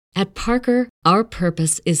At Parker, our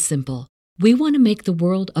purpose is simple. We want to make the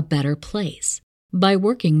world a better place by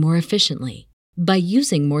working more efficiently, by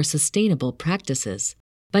using more sustainable practices,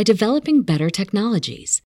 by developing better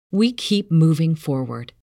technologies. We keep moving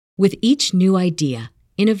forward. With each new idea,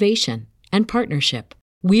 innovation, and partnership,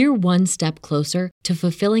 we're one step closer to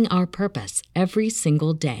fulfilling our purpose every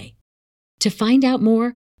single day. To find out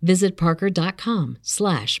more, visit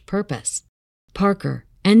parker.com/purpose. Parker,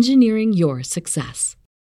 engineering your success.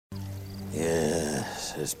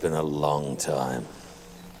 Yes, it's been a long time,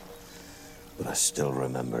 but I still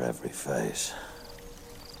remember every face.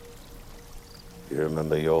 You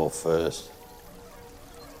remember your first?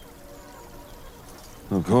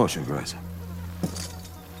 Of course, Your Grace.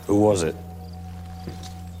 Who was it?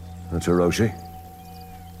 That's Hiroshi.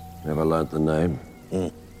 Never learnt the name.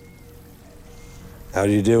 How'd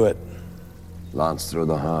you do it? Lance through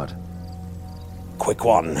the heart. Quick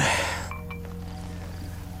one.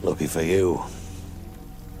 Lucky for you.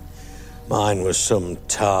 Mine was some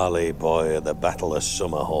Tarly boy at the Battle of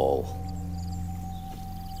Summerhall.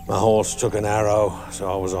 My horse took an arrow,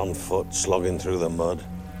 so I was on foot, slogging through the mud.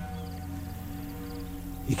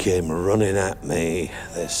 He came running at me,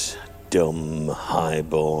 this dumb,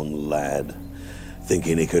 high-born lad,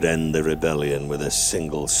 thinking he could end the rebellion with a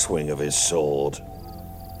single swing of his sword.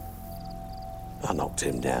 I knocked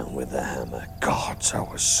him down with the hammer. Gods, I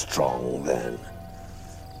was strong then.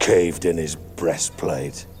 Caved in his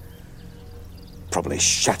breastplate. Probably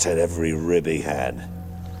shattered every rib he had.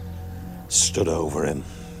 Stood over him,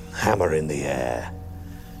 hammer in the air.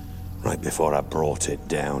 Right before I brought it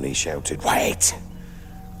down, he shouted, "Wait!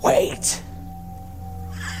 Wait!"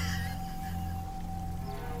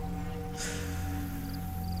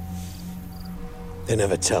 They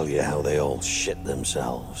never tell you how they all shit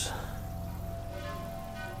themselves.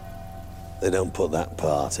 They don't put that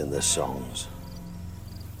part in the songs.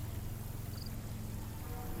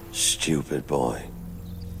 Stupid boy.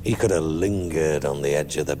 He could have lingered on the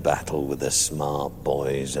edge of the battle with the smart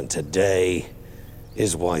boys, and today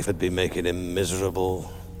his wife would be making him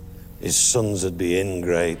miserable, his sons would be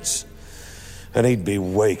ingrates, and he'd be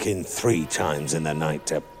waking 3 times in the night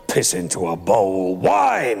to piss into a bowl.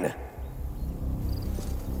 Wine!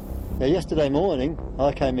 Now, yesterday morning,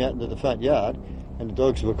 I came out into the front yard, and the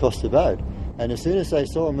dogs were across the road. And as soon as they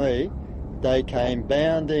saw me, they came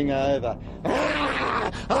bounding over.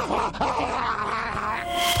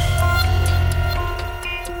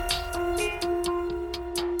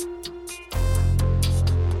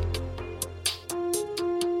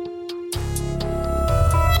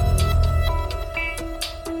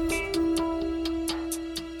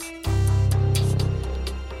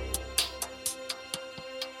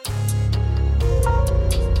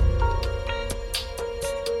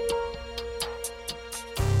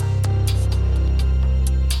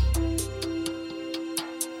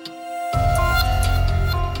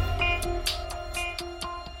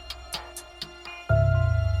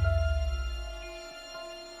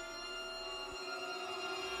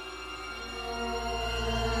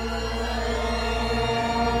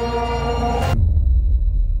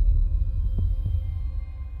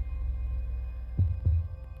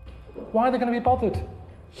 Why are they going to be bothered?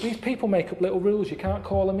 These people make up little rules. You can't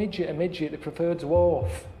call a midget, they prefer dwarf.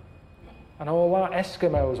 And all that.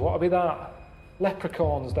 Eskimos, what would be that?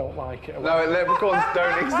 Leprechauns don't like it. No, leprechauns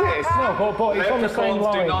don't exist. No, but it's on the same line.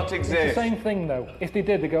 Leprechauns do not exist. It's the same thing, though. If they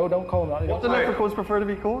did, they go, don't call them that. What do leprechauns prefer to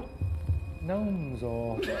be called? Gnomes,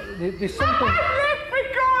 or... There's something...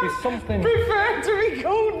 Leprechauns There's something... prefer to be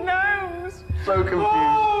called gnomes! So confused.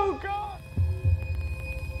 Oh, God!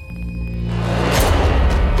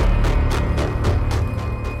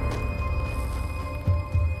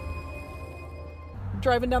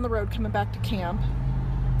 Driving down the road coming back to camp,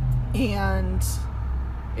 and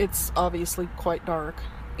it's obviously quite dark,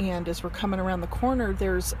 and as we're coming around the corner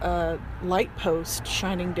there's a light post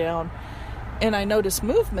shining down, and I notice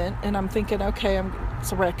movement, and I'm thinking, okay,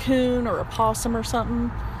 it's a raccoon or a possum or something,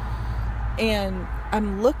 and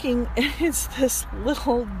I'm looking, and it's this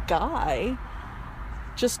little guy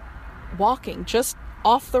just walking just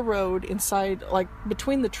off the road inside, like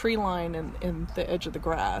between the tree line and the edge of the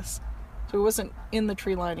grass. So he wasn't in the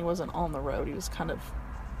tree line, he wasn't on the road, he was kind of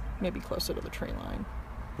maybe closer to the tree line.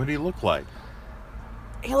 What did he look like?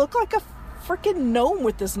 He looked like a freaking gnome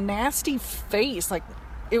with this nasty face. Like,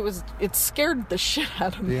 it scared the shit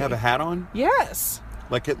out of me. Did he have a hat on? Yes.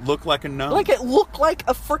 Like it looked like a gnome? Like it looked like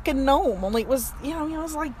a freaking gnome, only it was, it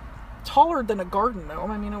was like taller than a garden gnome.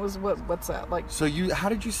 I mean, it was, what's that, like... So how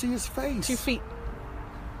did you see his face? 2 feet.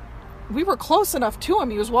 We were close enough to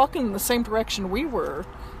him, he was walking in the same direction we were.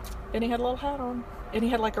 And he had a little hat on. And he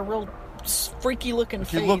had like a real freaky looking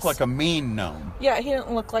face. He looked like a mean gnome. Yeah, he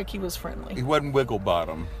didn't look like he was friendly. He wasn't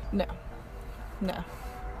Wigglebottom. No.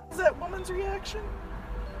 Is that woman's reaction?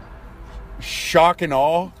 Shock and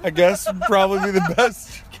awe, I guess, would probably be the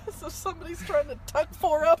best. Because if somebody's trying to tuck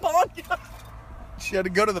 4 up on you. She had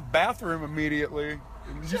to go to the bathroom immediately.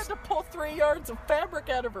 She had to pull 3 yards of fabric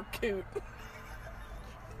out of her coot.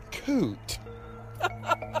 Coot.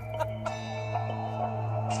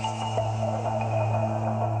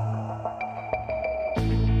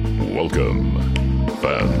 Welcome,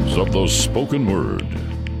 fans of the spoken word.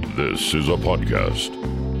 This is a podcast.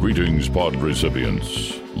 Greetings, pod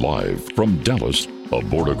recipients. Live from Dallas,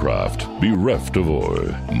 aboard a craft bereft of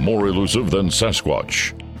oar, more elusive than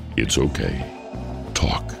Sasquatch. It's okay.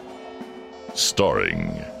 Talk.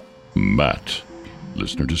 Starring Matt.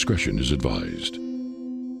 Listener discretion is advised.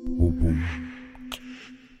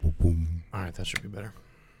 All right, that should be better.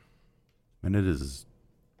 And it is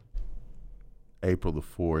April the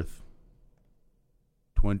 4th,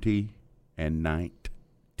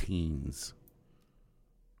 2019.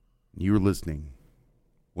 You're listening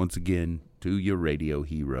once again to your radio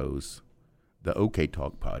heroes, the OK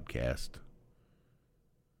Talk podcast.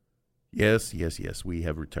 Yes, we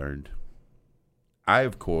have returned. I,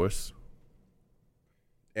 of course,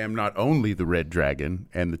 am not only the Red Dragon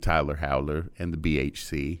and the Tyler Howler and the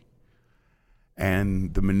BHC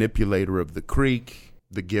and the manipulator of the creek,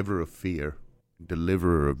 the giver of fear,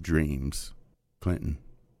 deliverer of dreams, Clinton.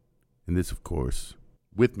 And this, of course,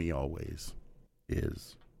 with me always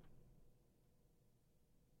is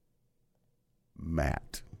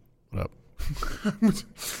Matt. What up?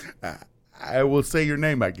 I will say your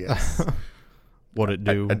name, I guess. What it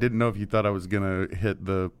do? I didn't know if you thought I was going to hit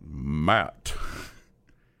the Matt.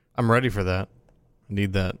 I'm ready for that. I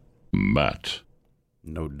need that. Matt.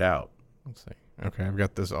 No doubt. Let's see. Okay, I've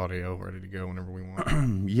got this audio ready to go whenever we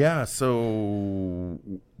want. Yeah, so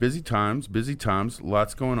busy times,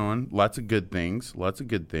 lots going on, lots of good things.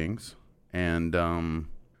 And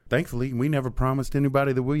thankfully, we never promised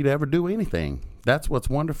anybody that we'd ever do anything. That's what's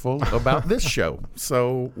wonderful about this show.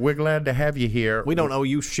 So we're glad to have you here. We don't owe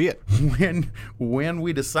you shit. When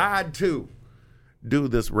we decide to do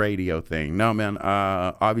this radio thing. No, man,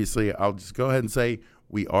 obviously, I'll just go ahead and say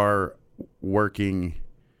we are working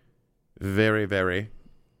very, very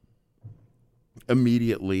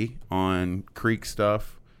immediately on Creek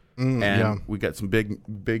stuff. And we got some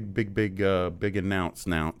big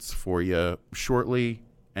announcements for you shortly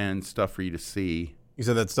and stuff for you to see. You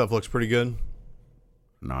said that stuff looks pretty good?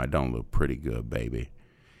 No, it don't look pretty good, baby.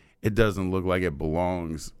 It doesn't look like it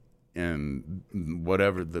belongs in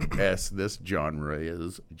whatever the this genre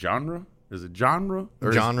is. Genre? Is it genre?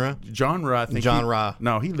 Or genre? Genre, I think. Genre.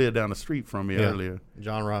 He lived down the street from me earlier.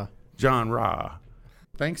 Genre.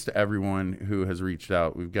 Thanks to everyone who has reached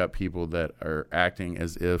out. We've got people that are acting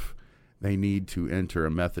as if they need to enter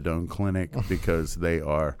a methadone clinic because they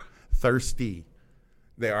are thirsty.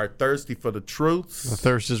 They are thirsty for the truths. The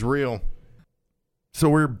thirst is real. So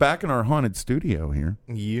we're back in our haunted studio here.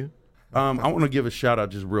 Yeah. I want to give a shout out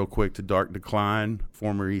just real quick to Dark Decline,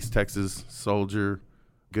 former East Texas soldier,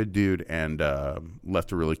 good dude, and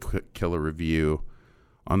left a really quick killer review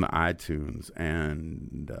on the iTunes.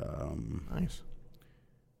 And nice.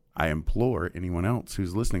 I implore anyone else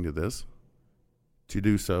who's listening to this to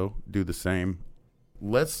do the same.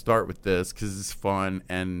 Let's start with this because it's fun,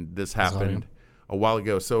 and this happened a while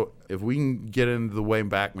ago. So if we can get into the way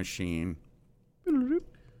back machine,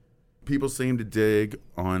 people seem to dig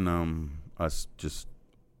on us just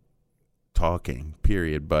talking,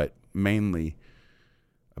 period, but mainly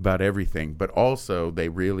about everything. But also they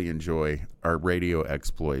really enjoy our radio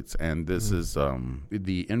exploits, and this is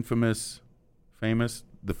the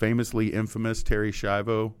famously infamous Terry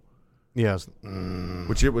Schiavo. Yes.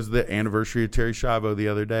 Which it was the anniversary of Terry Schiavo the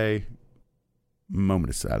other day. Moment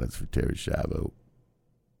of silence for Terry Schiavo.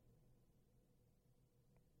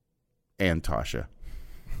 And Tasha.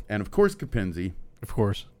 And of course, Kapinzi. Of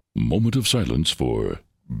course. Moment of silence for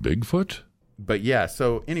Bigfoot? But yeah,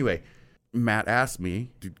 so anyway, Matt asked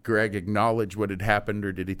me, did Greg acknowledge what had happened,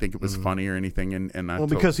 or did he think it was funny or anything? And I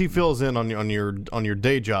because he fills in on your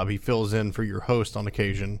day job, he fills in for your host on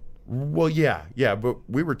occasion. Well, yeah, but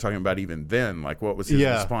we were talking about even then, like what was his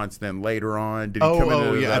response then later on? Did he come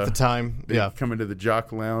into at the time? Did he come into the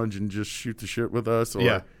Jock Lounge and just shoot the shit with us? Or,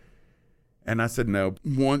 yeah. And I said no.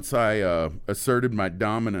 Once I asserted my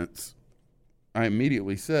dominance, I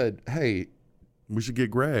immediately said, hey, we should get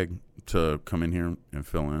Greg to come in here and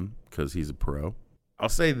fill in because he's a pro. I'll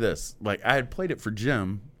say this. Like, I had played it for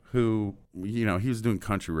Jim, who, he was doing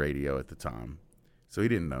country radio at the time. So he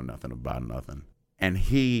didn't know nothing about nothing. And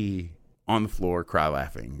he on the floor, cry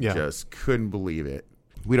laughing. Just couldn't believe it.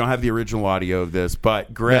 We don't have the original audio of this,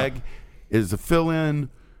 but Greg is a fill-in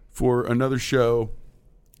for another show.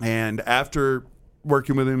 And after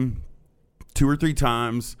working with him 2 or 3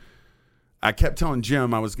 times, I kept telling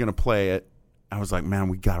Jim I was going to play it. I was like, man,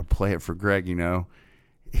 we got to play it for Greg, you know.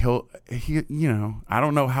 He, you know, I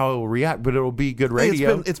don't know how he'll react, but it'll be good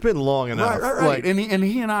radio. It's been long enough. Right. Like, and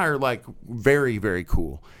he and I are like very, very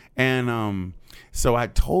cool. And so I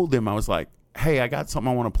told him, I was like, hey, I got something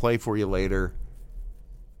I want to play for you later.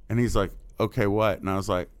 And he's like, okay, what? And I was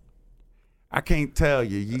like, I can't tell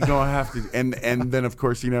you. You're going to have to. And then, of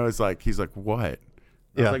course, you know, it's like, he's like, what?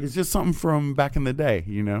 I was like, it's just something from back in the day,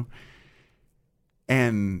 you know?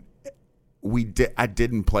 And I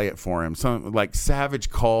didn't play it for him. So like Savage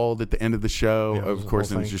called at the end of the show, of course,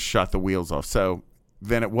 and just shut the wheels off. So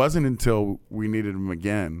then it wasn't until we needed him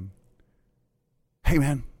again. Hey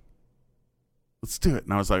man, let's do it.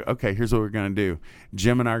 And I was like, okay, here's what we're gonna do.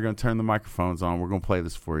 Jim and I are gonna turn the microphones on. We're gonna play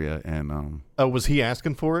this for you. And was he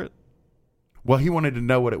asking for it? Well, he wanted to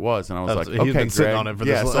know what it was, and I was like, okay, Greg. Sitting on it for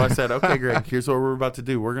this so I said, okay, Greg, here's what we're about to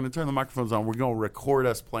do. We're gonna turn the microphones on. We're gonna record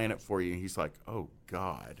us playing it for you. And he's like, oh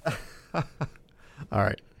God. All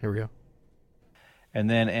right, here we go. And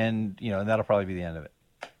that'll probably be the end of it.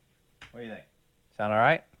 What do you think? Sound all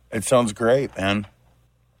right? It sounds great, man.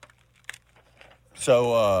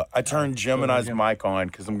 So I turned Jim and I's mic on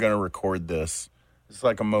because I'm going to record this. It's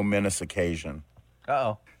like a momentous occasion.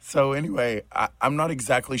 Uh-oh. So anyway, I'm not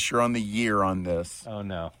exactly sure on the year on this. Oh,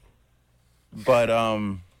 no. But,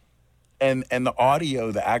 and the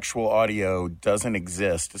audio, the actual audio doesn't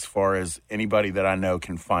exist as far as anybody that I know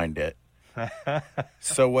can find it.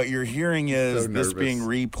 So what you're hearing is this being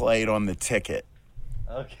replayed on the ticket.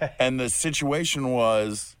 Okay. And the situation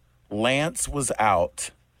was Lance was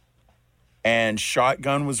out and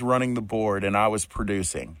Shotgun was running the board and I was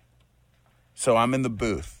producing. So I'm in the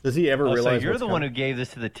booth. Does he ever realize? So you're the one who gave this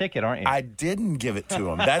to the ticket, aren't you? I didn't give it to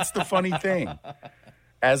him. That's the funny thing.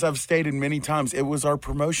 As I've stated many times, it was our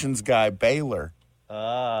promotions guy, Baylor.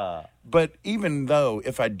 But even though,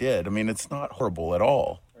 if I did, I mean, it's not horrible at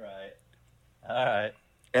all. Right. All right.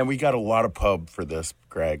 And we got a lot of pub for this,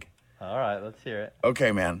 Greg. All right, let's hear it.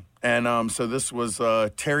 Okay, man. And so this was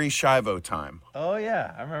Terry Schiavo time. Oh,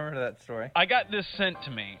 yeah. I remember that story. I got this sent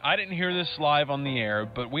to me. I didn't hear this live on the air,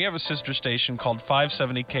 but we have a sister station called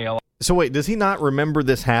 570 KL. So wait, does he not remember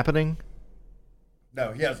this happening?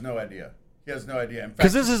 No, he has no idea. He has no idea.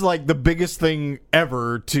 Because this is like the biggest thing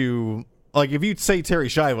ever to, like, if you say Terry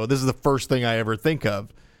Schiavo, this is the first thing I ever think of.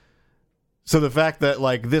 So the fact that,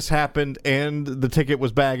 like, this happened and the ticket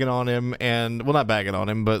was bagging on him and, well, not bagging on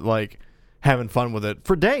him, but, like, having fun with it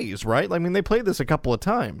for days, right? I mean, they played this a couple of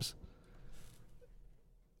times.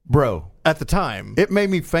 Bro. At the time. It made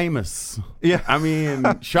me famous. Yeah. I mean,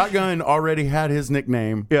 Shotgun already had his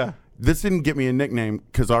nickname. Yeah. This didn't get me a nickname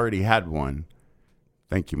because I already had one.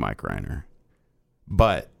 Thank you, Mike Reiner.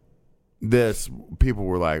 But this, people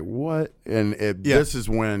were like, what? And this is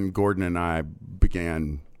when Gordon and I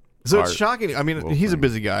began. So it's shocking. I mean, he's a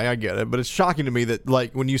busy guy. I get it. But it's shocking to me that,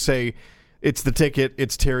 like, when you say it's the ticket,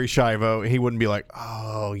 it's Terry Schiavo, he wouldn't be like,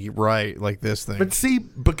 oh, you're right, like this thing. But see,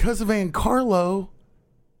 because of Ann Carlo,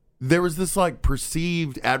 there was this, like,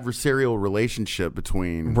 perceived adversarial relationship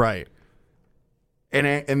between. Right.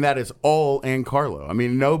 And that is all Ann Carlo. I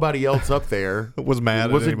mean, nobody else up there was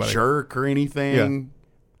mad was at a anybody. jerk or anything. Yeah.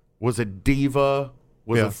 Was a diva.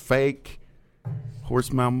 Was a fake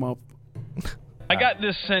horsemouth up. I got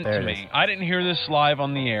this sent to me. I didn't hear this live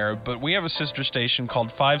on the air, but we have a sister station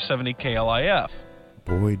called 570 KLIF.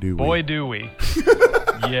 Boy, do we. Boy, do we.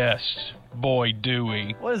 Yes, boy, do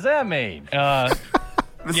we. What does that mean?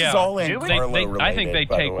 This is all Ann Carlo related, I think they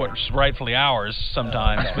by the take way. what's rightfully ours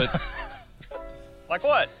sometimes, but... Like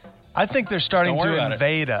what? I think they're starting Don't worry to about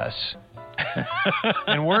invade us.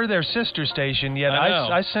 And we're their sister station, yet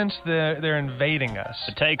I sense they're invading us.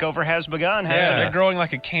 The takeover has begun. Yeah, they're growing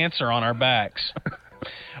like a cancer on our backs.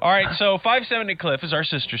 All right, so 570 Cliff is our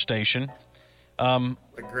sister station.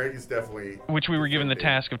 Greg is definitely... Which we were given the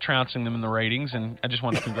task of trouncing them in the ratings, and I just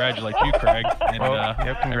want to congratulate you, Craig.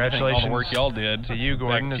 And, congratulations. All the work y'all did to you,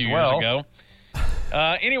 Gordon, back a few as well. years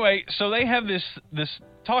ago. Anyway, so they have this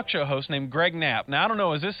talk show host named Greg Knapp. Now, I don't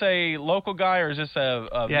know, is this a local guy or is this a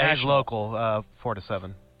Yeah, he's national? local, 4 to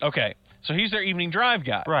 7. Okay, so he's their evening drive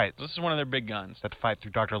guy. Right. This is one of their big guns. Have to fight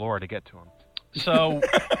through Dr. Laura to get to him. So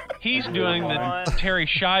he's doing the Terry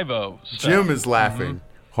Schiavo stuff. Jim is laughing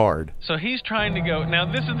hard. So he's trying to go. Now,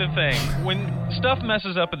 this is the thing. When stuff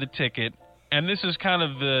messes up at the ticket, and this is kind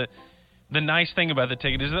of the nice thing about the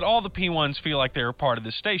ticket, is that all the P1s feel like they're a part of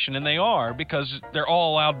the station, and they are, because they're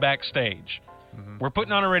all allowed backstage. We're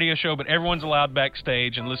putting on a radio show, but everyone's allowed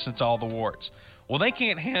backstage and listens to all the warts. Well, they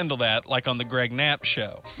can't handle that like on the Greg Knapp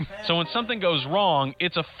show. So when something goes wrong,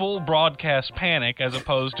 it's a full broadcast panic as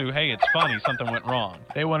opposed to, hey, it's funny, something went wrong.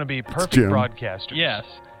 They want to be perfect broadcasters. Yes.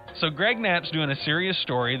 So Greg Knapp's doing a serious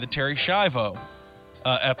story, the Terry Schiavo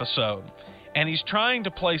episode. And he's trying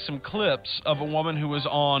to play some clips of a woman who was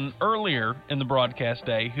on earlier in the broadcast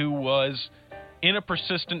day who was in a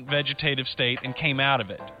persistent vegetative state and came out of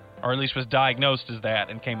it. Or at least was diagnosed as that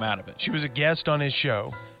and came out of it. She was a guest on his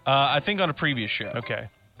show. I think on a previous show. Okay.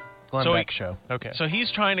 Glenn Beck show. Okay. So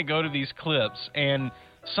he's trying to go to these clips, and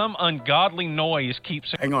some ungodly noise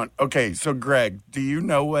keeps... Hang on. Okay, so Greg, do you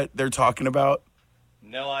know what they're talking about?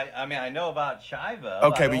 No, I mean, I know about Schiavo.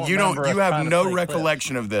 Okay, but you have no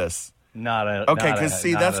recollection of this. Okay, because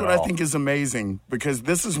see, that's what I think is amazing, because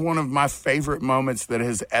this is one of my favorite moments that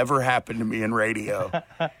has ever happened to me in radio.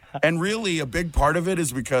 And really, a big part of it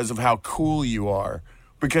is because of how cool you are.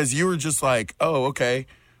 Because you were just like, oh, okay.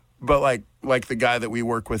 But like the guy that we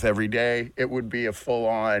work with every day, it would be a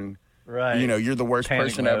full-on, you're the worst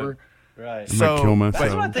person ever. Right. So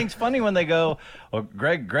that's what I think's funny when they go, well,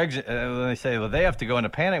 Greg's, when they say, well, they have to go into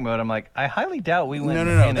panic mode. I'm like, I highly doubt we went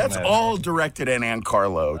into panic That's mode. all directed at Ann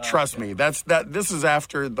Carlo. Trust me. This is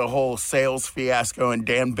after the whole sales fiasco and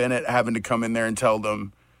Dan Bennett having to come in there and tell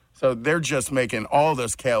them. So they're just making all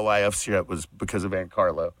this KLIF shit was because of Ann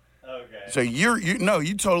Carlo. Okay. So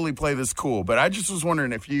you totally play this cool, but I just was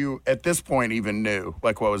wondering if you at this point even knew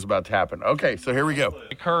like what was about to happen. Okay, so here we go.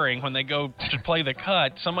 Occurring when they go to play the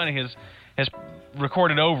cut, somebody has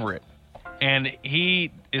recorded over it, and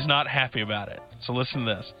he is not happy about it. So listen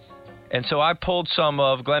to this. And so I pulled some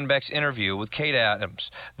of Glenn Beck's interview with Kate Adams.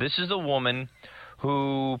 This is a woman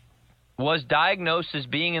who was diagnosed as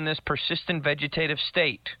being in this persistent vegetative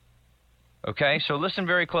state. Okay, so listen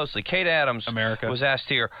very closely. Kate Adams was asked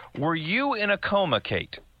here, were you in a coma,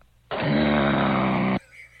 Kate? Excuse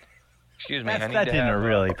me. That didn't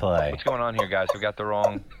really play. What's going on here, guys? We got the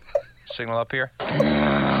wrong signal up here?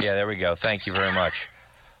 Yeah, there we go. Thank you very much.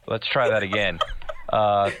 Let's try that again.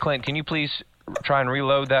 Clint, can you please try and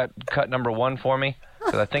reload that cut number 1 for me?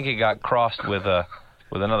 Because I think it got crossed with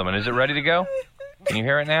another one. Is it ready to go? Can you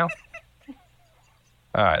hear it now?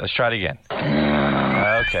 All right, let's try it again.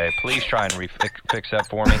 Okay, please try and fix that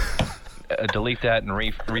for me. Delete that and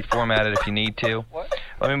reformat it if you need to.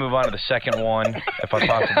 Let me move on to the second one, if I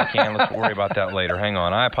possibly can. Let's worry about that later. Hang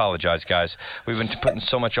on. I apologize, guys. We've been putting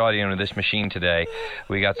so much audio into this machine today.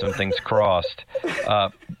 We got some things crossed.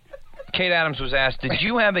 Kate Adams was asked, did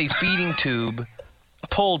you have a feeding tube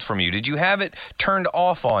pulled from you? Did you have it turned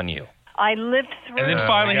off on you? I lived through And then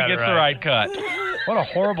finally he gets the right cut. What a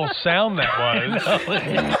horrible sound that was.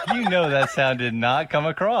 You know that sound did not come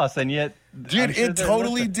across, and yet... Dude, it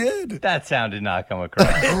totally did. That sound did not come across.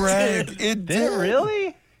 Greg, it did. Did it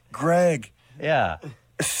really? Greg. Yeah.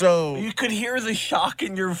 So... You could hear the shock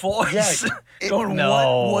in your voice. Yeah, going,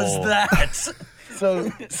 what was that?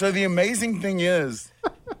 So the amazing thing is,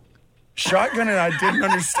 Shotgun and I didn't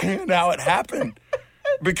understand how it happened.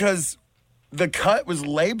 Because the cut was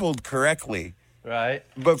labeled correctly. Right.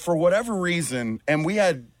 But for whatever reason, and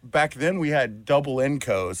back then we had double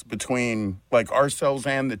encos between like ourselves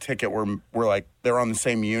and the ticket were like they're on the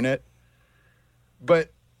same unit. But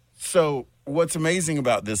so what's amazing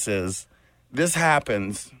about this is this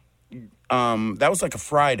happens. That was like a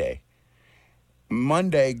Friday.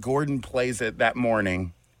 Monday, Gordon plays it that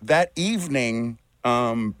morning. That evening,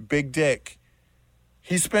 Big Dick,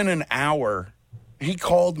 he spent an hour. He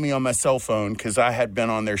called me on my cell phone because I had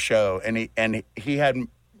been on their show, and he had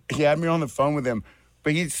me on the phone with him.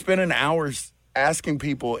 But he spent an hour asking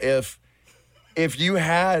people if you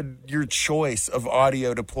had your choice of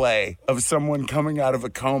audio to play of someone coming out of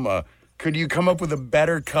a coma, could you come up with a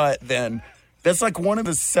better cut than that's like one of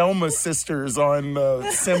the Selma sisters on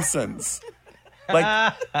The Simpsons,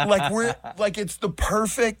 like we're like it's the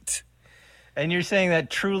perfect. And you're saying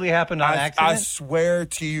that truly happened on accident? I swear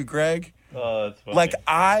to you, Greg. Oh, that's funny. Like,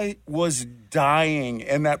 I was dying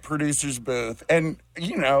in that producer's booth. And,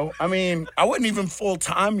 I mean, I wasn't even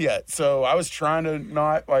full-time yet. So I was trying to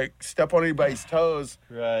not, step on anybody's toes.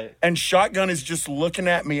 Right. And Shotgun is just looking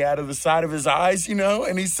at me out of the side of his eyes,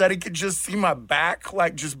 And he said he could just see my back,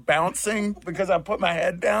 just bouncing because I put my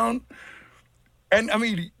head down. And, I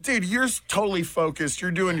mean, dude, you're totally focused.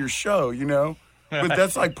 You're doing your show, But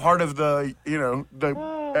that's, part of the,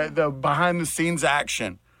 the behind-the-scenes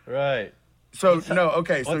action. Right. So,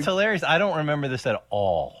 okay. What's hilarious, I don't remember this at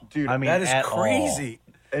all. Dude, I mean, that is crazy.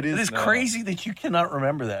 It is crazy that you cannot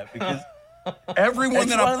remember that because Everyone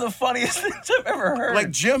It's one of the funniest things I've ever heard.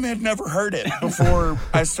 Like, Jim had never heard it before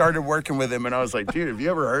I started working with him, and I was like, dude, have you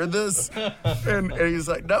ever heard this? And he's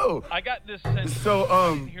like, no. I got this.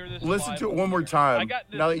 So, listen to it one more time.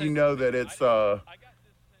 Now that you know that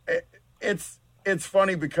it's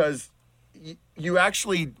funny because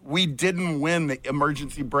we didn't win the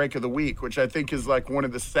emergency break of the week, which I think is like one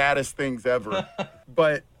of the saddest things ever.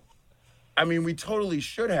 But I mean, we totally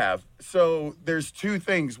should have. So there's two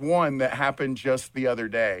things. One that happened just the other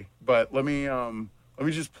day, but let me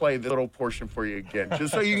just play this little portion for you again,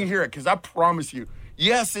 just so you can hear it. Because I promise you,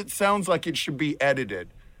 yes, it sounds like it should be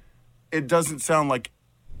edited. It doesn't sound like.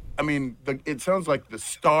 I mean, it sounds like the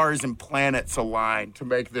stars and planets aligned to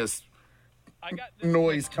make this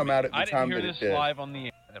noise come out at the time that it did. I didn't hear this live on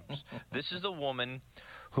the Adams. This is a woman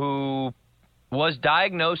who was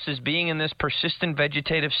diagnosed as being in this persistent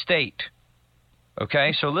vegetative state.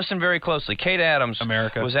 Okay, so listen very closely. Kate Adams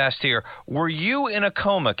was asked here, were you in a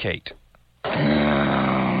coma, Kate?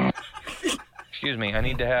 Excuse me, I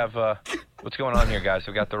need to have, what's going on here, guys?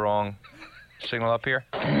 We've got the wrong signal up here?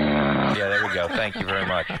 Yeah, there we go. Thank you very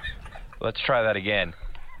much. Let's try that again.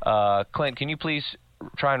 Clint, can you please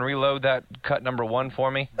try and reload that cut number 1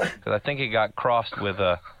 for me? Because I think it got crossed with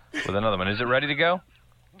another one. Is it ready to go?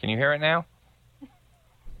 Can you hear it now?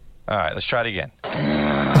 All right, let's try it again.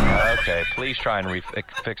 Okay, please try and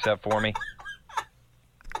fix that for me.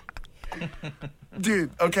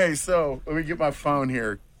 Dude, okay, so let me get my phone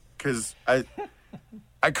here because I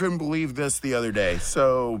couldn't believe this the other day.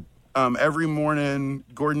 So every morning,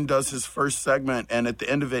 Gordon does his first segment, and at the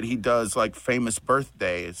end of it, he does like famous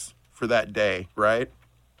birthdays for that day, right?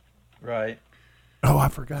 Right. Oh, I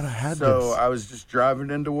forgot I had this. So I was just driving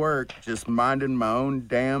into work, just minding my own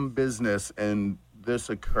damn business, and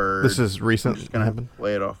this occurred. This is recent. I'm just gonna have to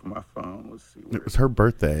play it off of my phone. Let's see. It was her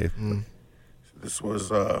birthday.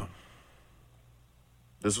 So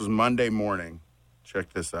this was Monday morning.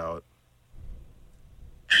 Check this out.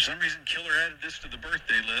 For some reason, Killer added this to the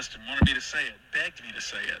birthday list and wanted me to say it, begged me to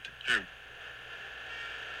say it. Who?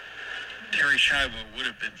 Terry Schiavo would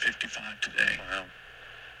have been 55 today. Wow.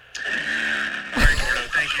 All right, Gordo,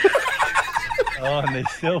 thank you. Oh, and they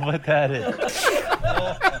still put that in.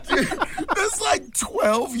 Dude, that's like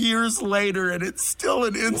 12 years later, and it's still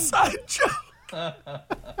an inside joke.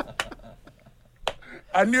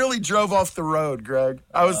 I nearly drove off the road, Greg.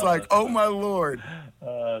 I was like, oh, my Lord.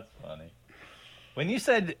 That's funny. When you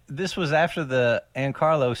said this was after the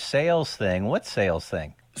Ancarlo sales thing, what sales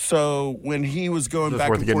thing? So when he was going back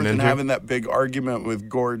and forth and having that big argument with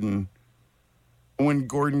Gordon, when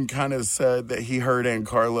Gordon kind of said that he heard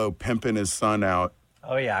Ancarlo pimping his son out.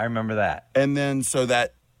 Oh, yeah, I remember that. And then so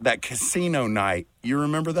that casino night, you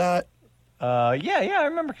remember that? Yeah, I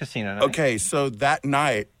remember casino night. Okay, so that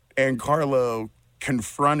night, Ancarlo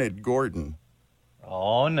confronted Gordon.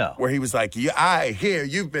 Oh, no. Where he was like, yeah, I hear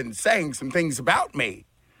you've been saying some things about me.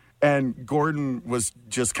 And Gordon was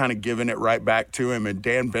just kind of giving it right back to him, and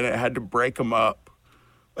Dan Bennett had to break him up,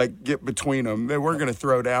 like get between them. They weren't going to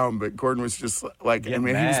throw down, but Gordon was just like, he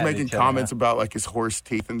was making comments about like his horse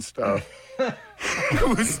teeth and stuff.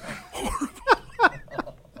 It was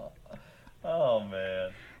horrible. Oh,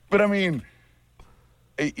 man. But I mean,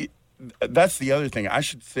 that's the other thing. I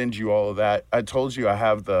should send you all of that. I told you I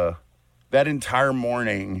have that entire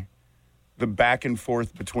morning, the back and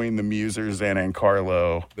forth between the Musers and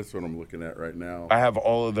Ancarlo. That's what I'm looking at right now. I have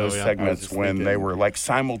all of those segments when they were like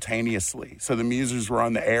simultaneously. So the Musers were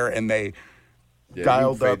on the air and they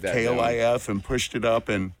dialed up KLIF and pushed it up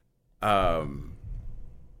and.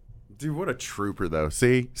 Dude, what a trooper though.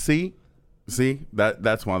 See,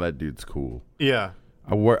 that's why that dude's cool. Yeah,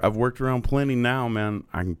 I've worked around plenty now, man.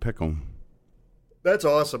 I can pick them. That's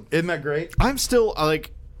awesome. Isn't that great? I'm still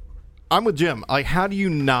I'm with Jim. Like, how do you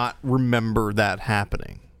not remember that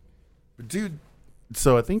happening? Dude,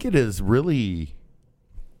 so I think it is really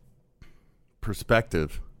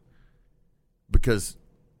perspective because,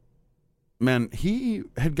 man, he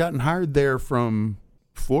had gotten hired there from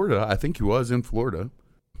Florida. I think he was in Florida.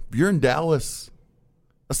 If you're in Dallas,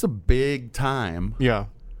 that's a big time. Yeah.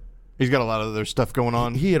 He's got a lot of other stuff going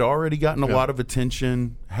on. He had already gotten a lot of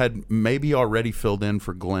attention, had maybe already filled in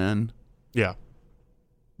for Glenn. Yeah.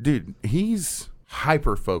 Dude, he's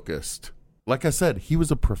hyper-focused. Like I said, he was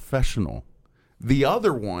a professional. The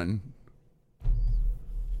other one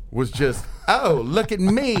was just, oh, look at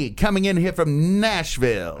me coming in here from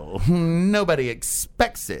Nashville. Nobody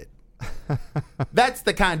expects it. That's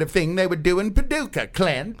the kind of thing they would do in Paducah,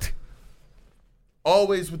 Clint.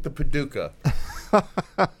 Always with the Paducah.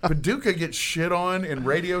 Paducah gets shit on in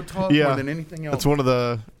radio talk more than anything else. That's one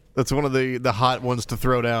of the hot ones to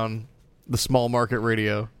throw down, the small market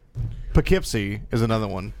radio. Poughkeepsie is another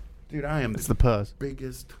one. Dude, I am the Puzz.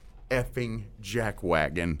 biggest effing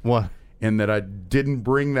jackwagon. What? In that I didn't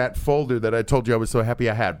bring that folder that I told you I was so happy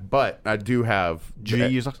I had. But I do have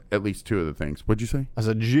Jesus. At least two of the things. What'd you say? I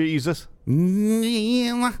said Jesus.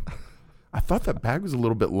 I thought that bag was a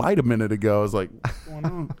little bit light a minute ago. I was like, what's going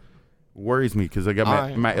on? Worries me because I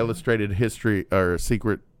got my illustrated history or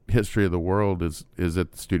secret history of the world is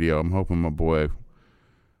at the studio. I'm hoping my boy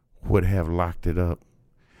would have locked it up.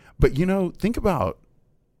 But, think about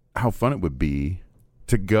how fun it would be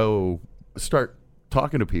to go start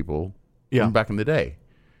talking to people from back in the day.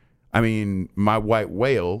 I mean, my white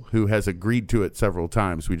whale, who has agreed to it several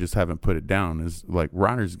times, we just haven't put it down, is like,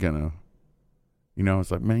 Ronner's gonna,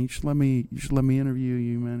 it's like, man, you should let me interview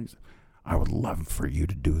you, man. He's, I would love for you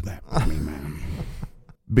to do that with me, man.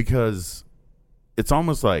 Because it's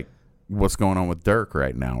almost like what's going on with Dirk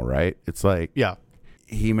right now, right? It's like,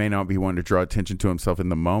 he may not be one to draw attention to himself in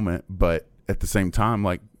the moment, but at the same time,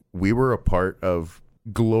 like, we were a part of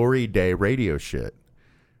glory day radio shit.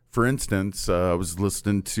 For instance, I was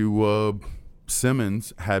listening to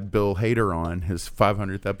Simmons had Bill Hader on his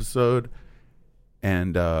 500th episode,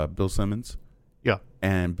 and Bill Simmons. Yeah.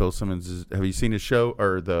 And Bill Simmons have you seen his show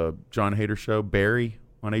or the John Hader show, Barry,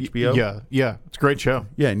 on HBO? Yeah. It's a great show.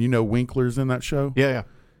 Yeah, and Winkler's in that show? Yeah.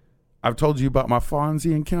 I've told you about my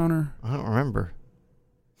Fonzie encounter. I don't remember.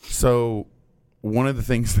 So one of the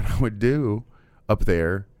things that I would do up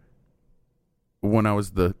there when I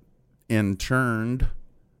was the interned,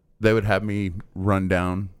 they would have me run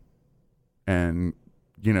down and,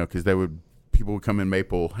 because people would come in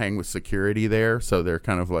Maple, hang with security there. So they're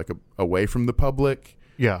kind of like away from the public.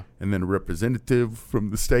 Yeah. And then a representative from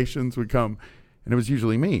the stations would come, and it was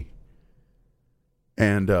usually me.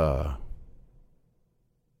 And I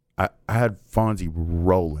had Fonzie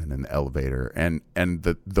rolling in the elevator, and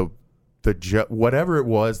the whatever it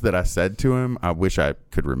was that I said to him, I wish I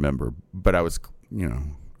could remember, but I was,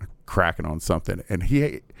 cracking on something, and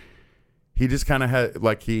he just kind of had,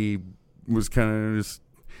 like, he was kind of just,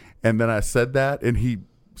 and then I said that, and he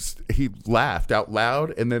laughed out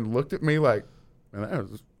loud, and then looked at me like, man,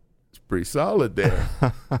 it's pretty solid there.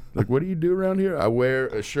 Like, what do you do around here? I wear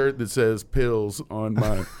a shirt that says pills on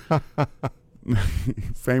my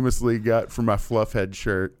famously got for my fluff head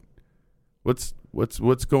shirt. What's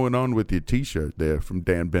going on with your T-shirt there from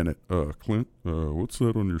Dan Bennett? Clint, what's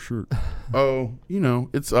that on your shirt? Oh,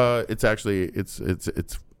 it's actually it's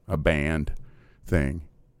a band thing.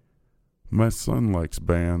 My son likes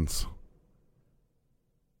bands,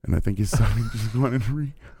 and I think his son just wanted to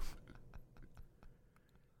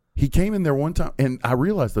He came in there one time, and I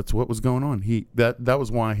realized that's what was going on. That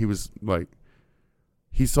was why he was like,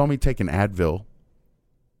 he saw me take an Advil.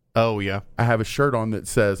 Oh, yeah. I have a shirt on that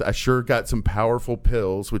says, I sure got some powerful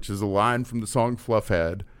pills, which is a line from the song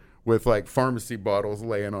Fluffhead, with like pharmacy bottles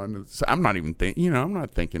laying on. So I'm not even thinking, I'm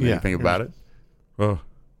not thinking anything about it.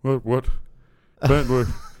 What? Ben,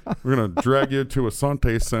 we're going to drag you to a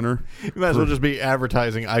Sante Center. You might as well just be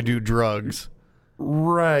advertising, I do drugs.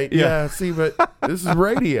 Right. Yeah. See, but this is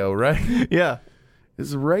radio, right? Yeah. This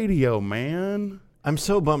is radio, man. I'm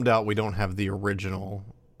so bummed out we don't have the original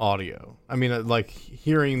audio. I mean, like,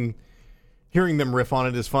 hearing them riff on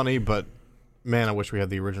it is funny, but man, I wish we had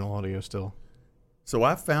the original audio still. So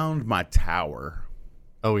I found my tower.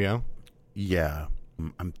 Oh, yeah? Yeah.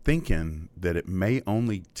 I'm thinking that it may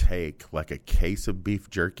only take like a case of beef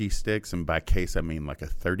jerky sticks, and by case I mean like a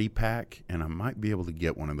 30-pack, and I might be able to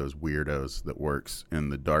get one of those weirdos that works in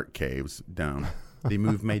the dark caves down. They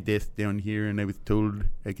moved my desk down here, and I was told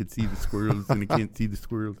I could see the squirrels, and I can't see the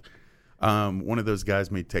squirrels. One of those guys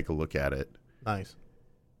may take a look at it. Nice.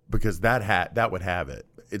 Because that would have it.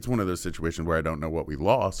 It's one of those situations where I don't know what we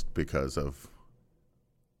lost because of,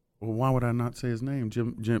 well, why would I not say his name?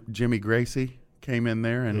 Jimmy Gracie came in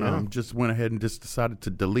there and just went ahead and just decided to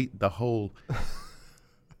delete the whole.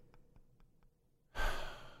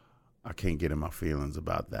 I can't get in my feelings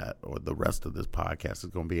about that, or the rest of this podcast is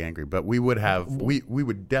going to be angry. But we would have, we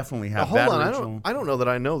would definitely have hold that on, original. I don't know that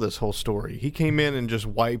I know this whole story. He came in and just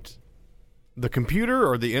wiped the computer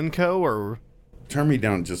or the Enco, or turn me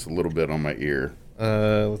down just a little bit on my ear.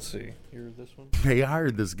 Let's see. Hear this one. They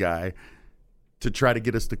hired this guy to try to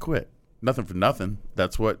get us to quit. Nothing for nothing.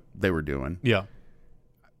 That's what they were doing. Yeah.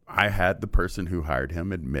 I had the person who hired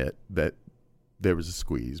him admit that there was a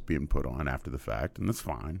squeeze being put on after the fact, and that's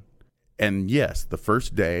fine. And yes, the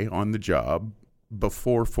first day on the job,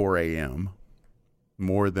 before 4 a.m.,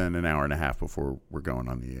 more than an hour and a half before we're going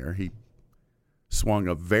on the air, he swung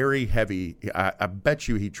a very heavy, I bet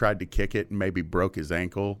you he tried to kick it and maybe broke his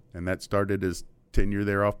ankle, and that started his tenure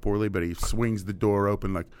there off poorly, but he swings the door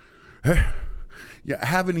open like, hey, Yeah, I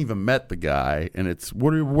haven't even met the guy, and it's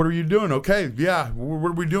what are you doing? Okay, yeah, what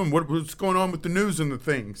are we doing? What's going on with the news and the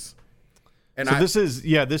things? And so this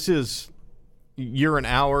is you're an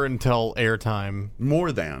hour until airtime.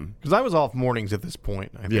 More than, because I was off mornings at this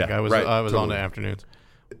point. I think I was totally. on to afternoons.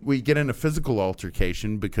 We get in a physical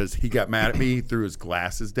altercation because he got mad at me. He threw his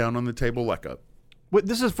glasses down on the table like a. Wait,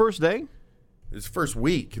 this is first day? His first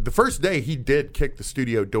week. The first day he did kick the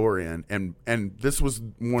studio door in, and this was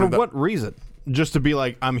one of the. For what reason? Just to be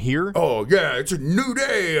like, I'm here? Oh, yeah, it's a new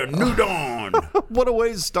day, a new dawn. What a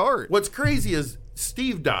way to start. What's crazy is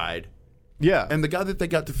Steve died. Yeah. And the guy that they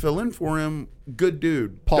got to fill in for him, good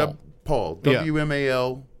dude. Paul. Paul. Yeah.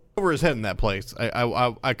 WMAL. Over his head in that place,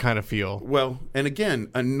 I kind of feel. Well, and again,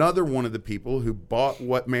 another one of the people who bought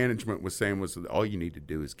what management was saying was all you need to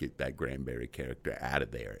do is get that Granberry character out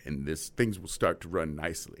of there, and things will start to run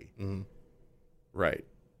nicely. Mm-hmm. Right.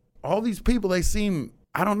 All these people, they seem,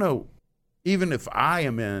 I don't know, even if I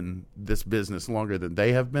am in this business longer than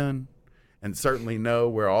they have been, and certainly know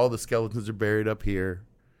where all the skeletons are buried up here,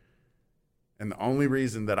 and the only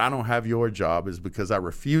reason that I don't have your job is because I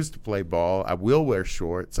refuse to play ball. I will wear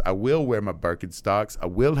shorts. I will wear my Birkenstocks. I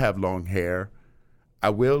will have long hair.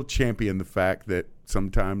 I will champion the fact that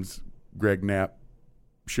sometimes Greg Knapp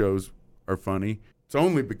shows are funny. It's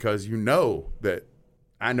only because you know that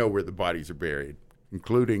I know where the bodies are buried,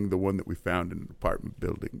 including the one that we found in an apartment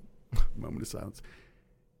building. Moment of silence.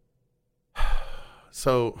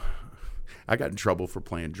 So I got in trouble for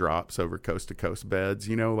playing drops over Coast to Coast beds,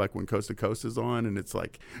 you know, like when Coast to Coast is on and it's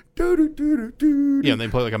like do-do-do-do-do. Yeah, and they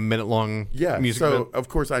play like a minute-long music so bed. Of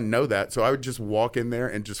course I know that. So I would just walk in there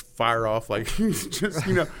and just fire off like just,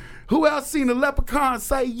 you know, who else seen a leprechaun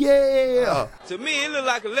say yeah? To me, it look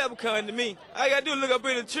like a leprechaun to me. I gotta do is look up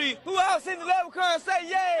in the tree. Who else seen the leprechaun say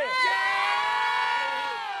yeah?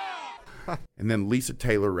 And then Lisa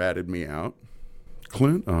Taylor ratted me out.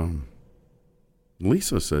 Clint,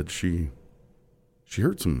 Lisa said she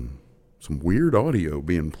heard some weird audio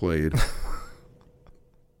being played.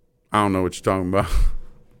 I don't know what you're talking about.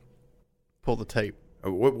 Pull the tape.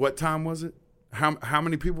 What time was it? How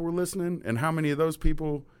many people were listening, and how many of those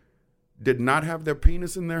people did not have their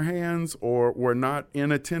penis in their hands, or were not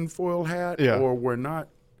in a tinfoil hat, or were not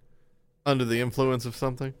under the influence of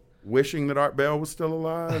something, wishing that Art Bell was still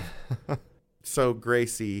alive? So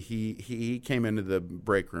Gracie, he came into the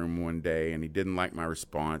break room one day and he didn't like my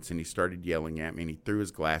response and he started yelling at me and he threw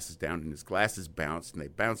his glasses down and his glasses bounced and they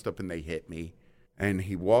bounced up and they hit me. And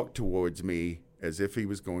he walked towards me as if he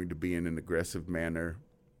was going to be in an aggressive manner.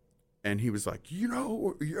 And he was like, you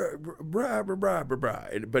know, blah, blah, blah, blah, blah.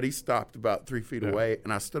 But he stopped about 3 feet away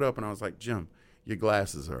and I stood up and I was like, Jim, your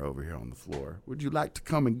glasses are over here on the floor. Would you like to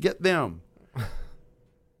come and get them?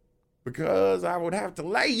 Because I would have to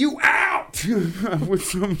lay you out with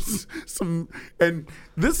some, and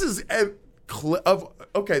this is the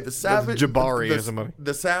Savage Jabari or somebody.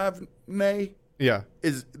 The Savne,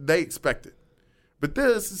 is they expect it, but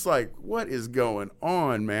this is like, what is going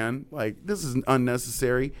on, man? Like, this is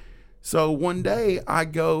unnecessary. So one day I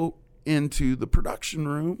go into the production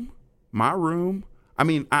room, my room. I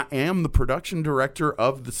mean, I am the production director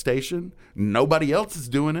of the station. Nobody else is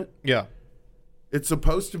doing it. Yeah. It's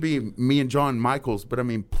supposed to be me and John Michaels, but I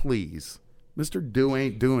mean, please, Mr. Do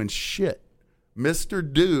ain't doing shit. Mr.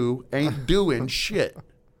 Do ain't doing shit.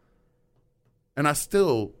 And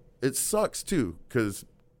it sucks too, because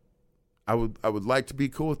I would like to be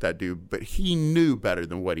cool with that dude, but he knew better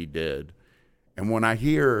than what he did. And when I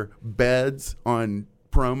hear beds on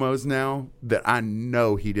promos now that I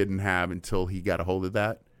know he didn't have until he got a hold of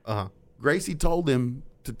that, Gracie told him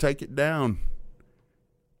to take it down.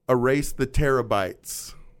 Erase the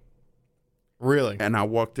terabytes. Really? And I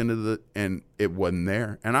walked into and it wasn't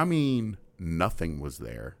there. And I mean, nothing was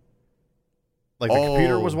there. Like the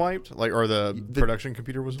computer was wiped? Like, or the production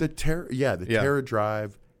computer was? The Tera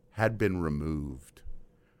drive had been removed.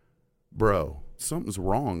 Bro, something's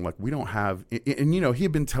wrong. Like, we don't have, and you know, he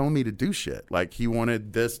had been telling me to do shit. Like, he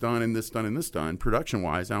wanted this done and this done and this done, production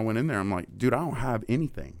wise. And I went in there, I'm like, dude, I don't have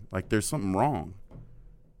anything. Like, there's something wrong.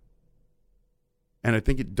 And I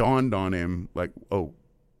think it dawned on him, like, oh,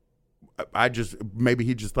 maybe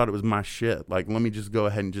he just thought it was my shit. Like, let me just go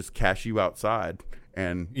ahead and just cash you outside,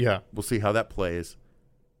 and we'll see how that plays.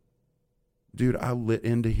 Dude, I lit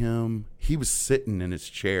into him. He was sitting in his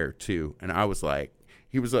chair, too. And I was like,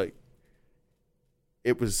 it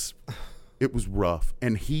was rough.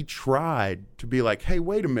 And he tried to be like, hey,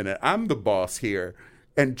 wait a minute, I'm the boss here.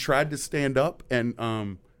 And tried to stand up. And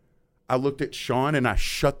I looked at Sean, and I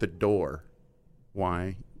shut the door.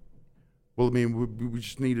 Why? Well, I mean, we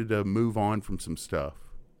just needed to move on from some stuff.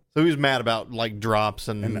 So he was mad about like drops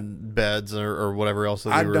and beds or whatever else.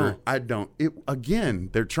 That I don't. Again,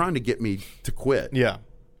 they're trying to get me to quit. Yeah.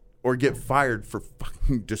 Or get fired for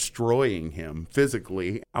fucking destroying him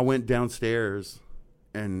physically. I went downstairs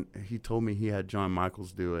and he told me he had John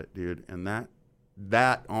Michaels do it, dude. And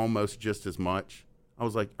that almost just as much. I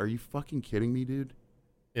was like, are you fucking kidding me, dude?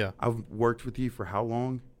 Yeah. I've worked with you for how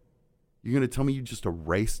long? You're going to tell me you just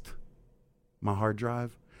erased my hard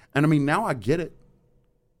drive? And I mean, now I get it.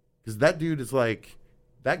 Because that dude is like,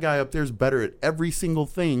 that guy up there is better at every single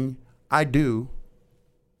thing I do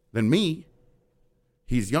than me.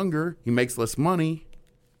 He's younger. He makes less money.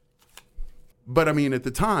 But, I mean, at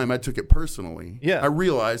the time, I took it personally. Yeah. I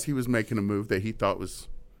realized he was making a move that he thought was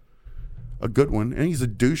a good one. And he's a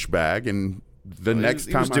douchebag. And the next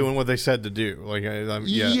time... He was doing what they said to do. Like,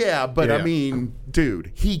 yeah, but I mean,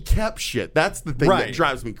 dude, he kept shit. That's the thing that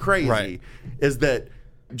drives me crazy. Is that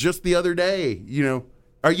just the other day, you know,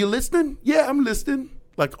 are you listening? Yeah, I'm listening.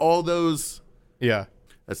 Like all those... Yeah.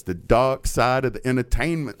 That's the dark side of the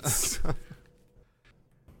entertainments.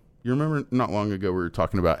 You remember not long ago we were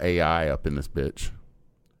talking about AI up in this bitch.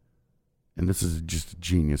 And this is just a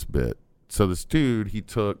genius bit. So this dude, he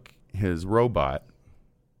took his robot,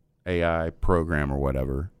 AI program or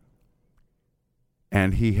whatever,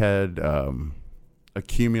 and he had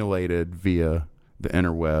accumulated via the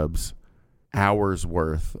interwebs hours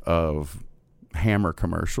worth of Hammer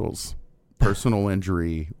commercials. Personal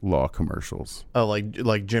injury law commercials. Oh,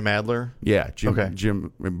 like Jim Adler? Yeah,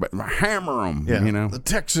 Jim hammer them, you know. The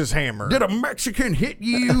Texas Hammer. Did a Mexican hit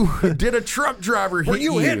you? Did a truck driver hit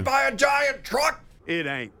you? Were you hit by a giant truck? It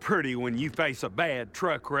ain't pretty when you face a bad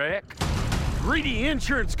truck wreck. Greedy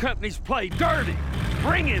insurance companies play dirty.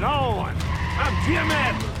 Bring it on. I'm Jim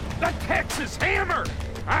Adler, the Texas Hammer.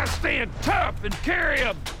 I stand tough and carry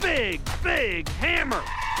a big, big hammer.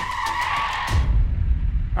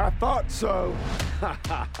 I thought so.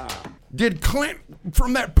 Did Clint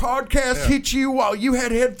from that podcast hit you while you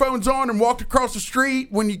had headphones on and walked across the street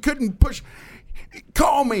when you couldn't push?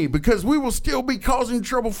 Call me, because we will still be causing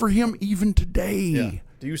trouble for him even today. Yeah.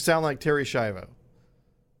 Do you sound like Terry Schiavo?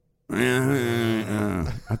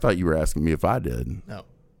 I thought you were asking me if I did. No.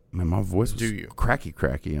 Man, my voice was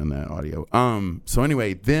cracky on that audio. So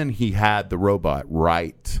anyway, then he had the robot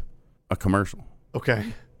write a commercial.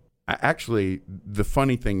 Okay. Actually, the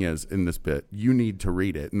funny thing is, in this bit, you need to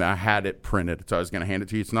read it. And I had it printed, so I was going to hand it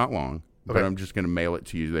to you. It's not long, but I'm just going to mail it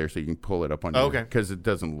to you there so you can pull it up on your... Okay. Because it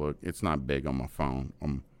doesn't look... It's not big on my phone.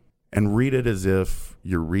 And read it as if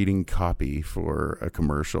you're reading copy for a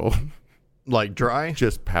commercial. Like dry?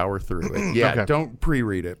 Just power through it. Yeah, Okay. Don't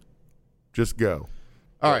pre-read it. Just go.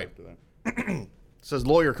 All right. It says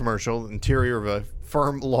lawyer commercial, interior of a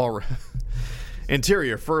firm law room.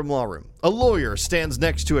 Interior, firm law room. A lawyer stands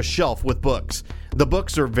next to a shelf with books. The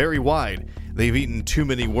books are very wide. They've eaten too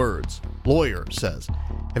many words. Lawyer says,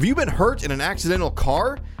 have you been hurt in an accidental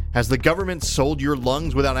car? Has the government sold your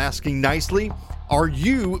lungs without asking nicely? Are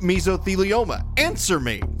you mesothelioma? Answer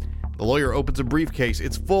me. The lawyer opens a briefcase.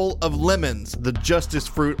 It's full of lemons, the justice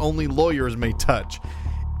fruit only lawyers may touch.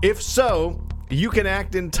 If so, you can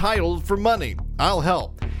act entitled for money. I'll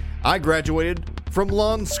help. I graduated from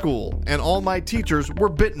lawn school, and all my teachers were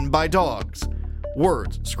bitten by dogs.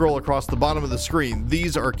 Words scroll across the bottom of the screen.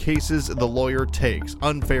 These are cases the lawyer takes.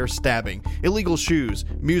 Unfair stabbing, illegal shoes,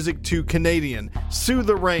 music to Canadian, sue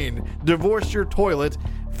the rain, divorce your toilet,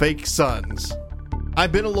 fake sons.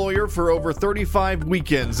 I've been a lawyer for over 35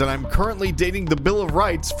 weekends, and I'm currently dating the Bill of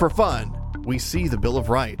Rights for fun. We see the Bill of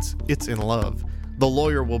Rights. It's in love. The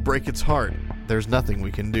lawyer will break its heart. There's nothing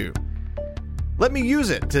we can do. Let me use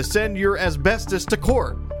it to send your asbestos to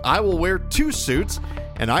court. I will wear 2 suits,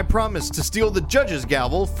 and I promise to steal the judge's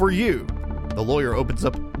gavel for you. The lawyer opens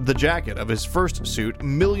up the jacket of his first suit.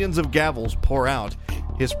 Millions of gavels pour out.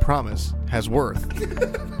 His promise has worth.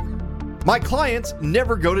 My clients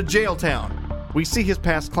never go to Jailtown. We see his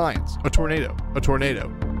past clients. A tornado, a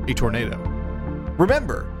tornado, a tornado.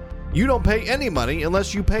 Remember, you don't pay any money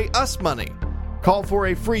unless you pay us money. Call for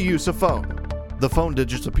a free use of phone. The phone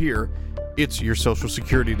digits appear. It's your social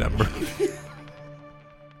security number.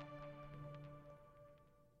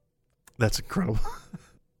 That's incredible.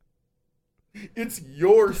 It's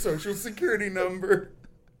your social security number.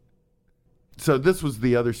 So this was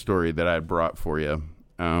the other story that I brought for you.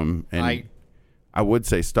 And I would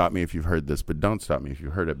say stop me if you've heard this, but don't stop me if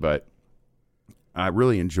you've heard it. But I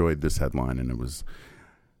really enjoyed this headline, and it was,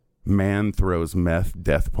 man throws meth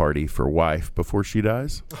death party for wife before she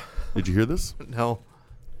dies. Did you hear this? No,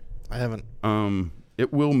 I haven't.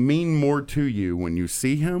 It will mean more to you when you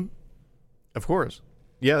see him. Of course.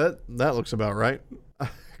 Yeah, that looks about right.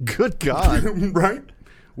 Good God. Right?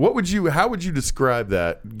 How would you describe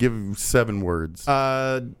that? Give 7 words.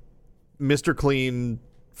 Mr. Clean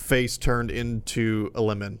face turned into a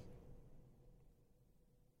lemon.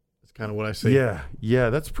 That's kind of what I see. Yeah,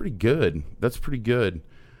 that's pretty good.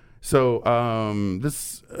 So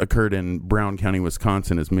this occurred in Brown County,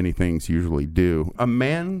 Wisconsin, as many things usually do. A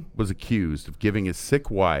man was accused of giving his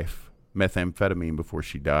sick wife methamphetamine before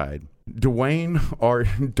she died. Dwayne,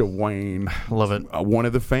 love it. One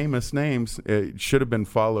of the famous names. It should have been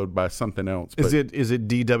followed by something else. Is it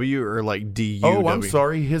DW or like DUW? Oh, I'm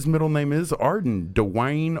sorry. His middle name is Arden.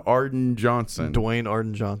 Dwayne Arden Johnson. Dwayne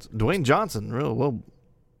Arden Johnson. Dwayne Johnson. Real well.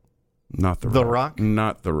 Not The Rock.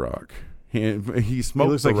 Not The Rock. He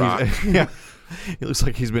smoked The rock. He looks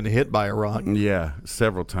like he's been hit by a rock. Yeah,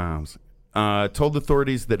 several times. Told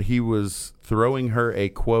authorities that he was throwing her a,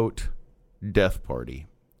 quote, death party.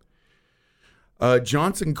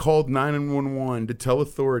 Johnson called 911 to tell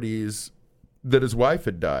authorities that his wife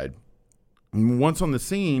had died. And once on the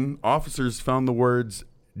scene, officers found the words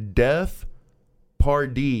death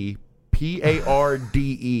party,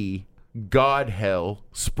 P-A-R-D-E, God hell,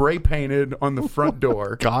 spray painted on the front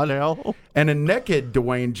door. God hell. And a naked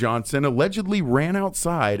Dwayne Johnson allegedly ran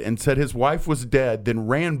outside and said his wife was dead, then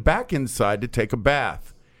ran back inside to take a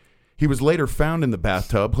bath. He was later found in the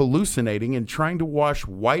bathtub, hallucinating and trying to wash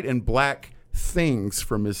white and black things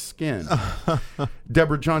from his skin.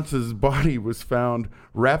 Deborah Johnson's body was found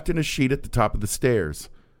wrapped in a sheet at the top of the stairs.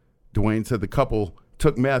 Dwayne said the couple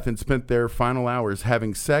took meth and spent their final hours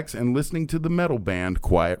having sex and listening to the metal band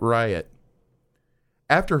Quiet Riot.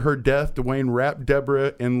 After her death, Dwayne wrapped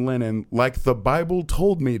Deborah in linen like the Bible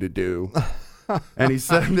told me to do. And he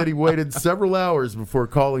said that he waited several hours before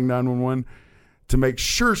calling 911 to make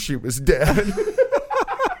sure she was dead.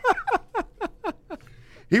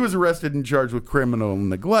 He was arrested and charged with criminal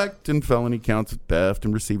neglect and felony counts of theft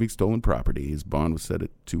and receiving stolen property. His bond was set at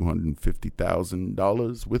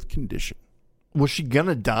 $250,000 with condition. Was she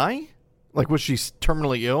gonna die? Like, was she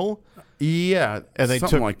terminally ill? Yeah, and they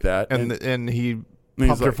something took, like that. And he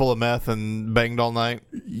pumped her full of meth and banged all night.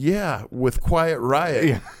 Yeah, with Quiet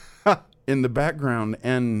Riot in the background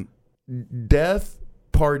and Death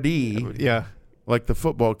Pardee. Yeah, like the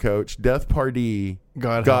football coach. Death Pardee.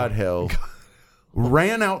 God hell.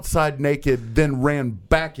 Ran outside naked, then ran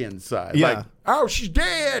back inside. Yeah. Like, oh, she's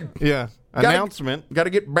dead. Yeah. Announcement. Got to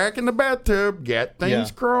get back in the bathtub. Got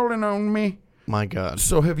things crawling on me. My God.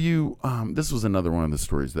 So have you, this was another one of the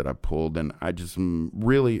stories that I pulled, and I just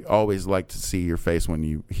really always like to see your face when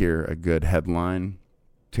you hear a good headline.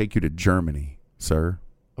 Take you to Germany, sir.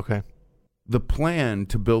 Okay. The plan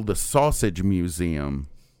to build a sausage museum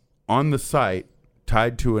on the site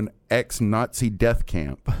tied to an ex-Nazi death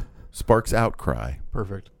camp sparks outcry.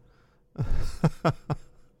 Perfect.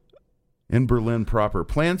 In Berlin proper,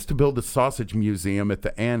 plans to build a sausage museum at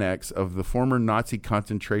the annex of the former Nazi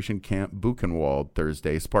concentration camp Buchenwald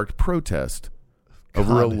Thursday sparked protest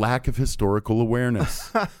over a lack of historical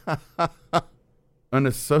awareness. An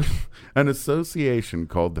association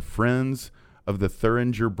called the Friends of the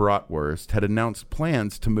Thüringer Bratwurst had announced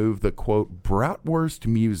plans to move the, quote, Bratwurst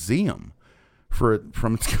Museum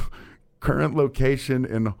from its current location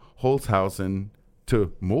in Holzhausen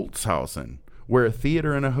to Molzhausen, where a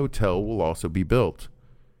theater and a hotel will also be built.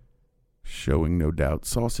 Showing, no doubt,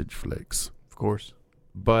 sausage flicks. Of course.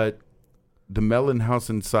 But the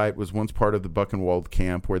Mellenhausen site was once part of the Buchenwald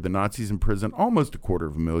camp, where the Nazis imprisoned almost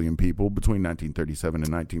 250,000 people between 1937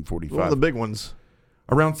 and 1945. One of the big ones.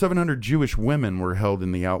 Around 700 Jewish women were held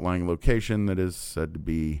in the outlying location that is said to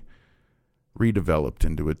be redeveloped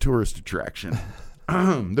into a tourist attraction.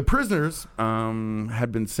 The prisoners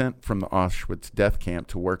had been sent from the Auschwitz death camp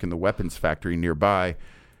to work in the weapons factory nearby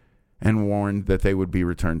and warned that they would be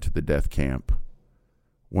returned to the death camp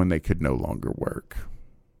when they could no longer work.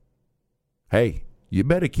 Hey, you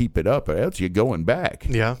better keep it up or else you're going back.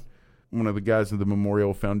 Yeah. One of the guys of the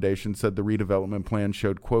Memorial Foundation said the redevelopment plan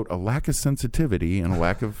showed, quote, a lack of sensitivity and a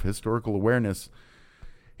lack of historical awareness.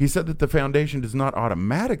 He said that the foundation does not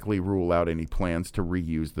automatically rule out any plans to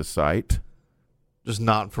reuse the site. Just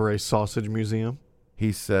not for a sausage museum?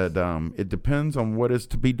 He said, it depends on what is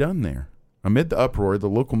to be done there. Amid the uproar, the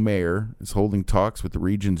local mayor is holding talks with the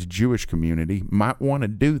region's Jewish community. Might want to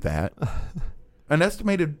do that. An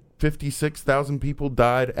estimated 56,000 people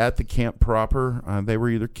died at the camp proper. They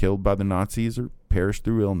were either killed by the Nazis or perished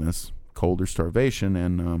through illness, cold, or starvation.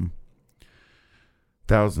 And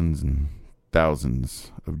thousands and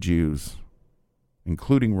thousands of Jews,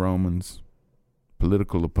 including Romans,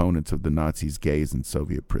 political opponents of the Nazis, gays, and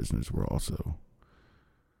Soviet prisoners were also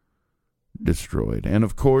destroyed. And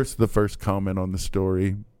of course, the first comment on the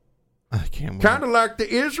story, I can't wait. Kind of like the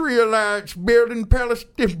Israelites building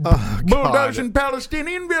bulldozing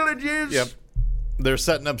Palestinian villages. Yep. They're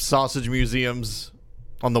setting up sausage museums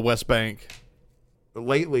on the West Bank.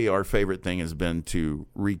 Lately, our favorite thing has been to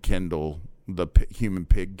rekindle the human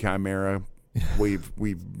pig chimera.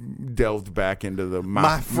 We've delved back into the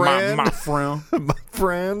my friend my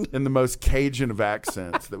friend in the most Cajun of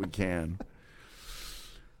accents that we can.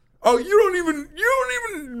 Oh, you don't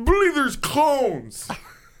even believe there's clones.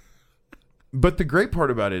 But the great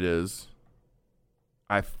part about it is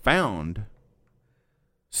I found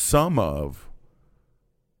some of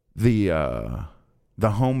the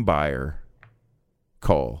home buyer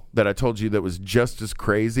call that I told you that was just as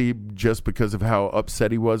crazy just because of how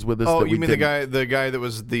upset he was with us. Oh, that you mean the guy that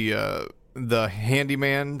was the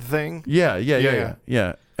handyman thing? Yeah.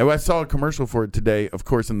 And I saw a commercial for it today, of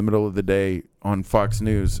course, in the middle of the day on Fox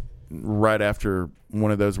News, right after one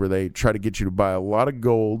of those where they try to get you to buy a lot of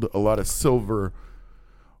gold, a lot of silver,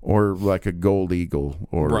 or like a gold eagle,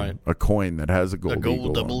 or a coin that has a gold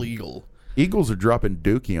eagle. Double eagle. Eagles are dropping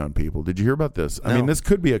dookie on people. Did you hear about this? I mean, this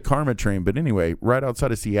could be a karma train, but anyway, right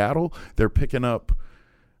outside of Seattle, they're picking up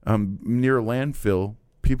near a landfill.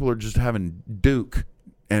 People are just having duke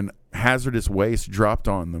and hazardous waste dropped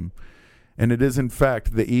on them. And it is, in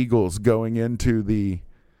fact, the eagles going into the,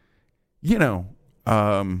 who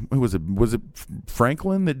was it? Was it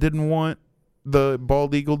Franklin that didn't want the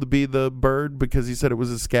bald eagle to be the bird because he said it was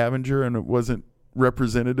a scavenger and it wasn't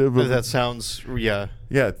representative of that sounds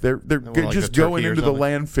they're like just going into the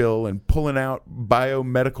landfill and pulling out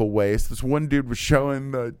biomedical waste. This one dude was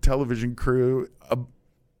showing the television crew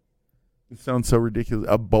it sounds so ridiculous,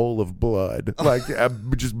 a bowl of blood, like a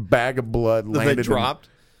just bag of blood landed. They dropped?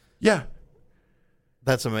 Yeah.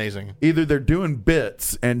 That's amazing. Either they're doing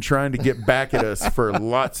bits and trying to get back at us for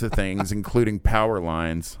lots of things, including power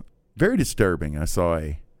lines. Very disturbing. I saw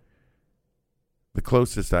the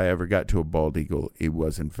closest I ever got to a bald eagle, it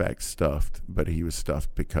was in fact stuffed, but he was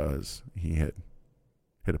stuffed because he had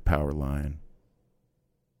hit a power line.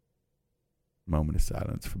 Moment of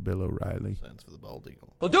silence for Bill O'Reilly. Silence for the bald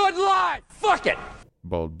eagle. We'll do it live. Fuck it.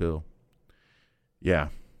 Bald Bill. Yeah.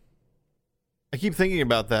 I keep thinking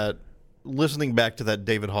about that, listening back to that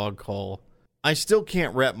David Hogg call. I still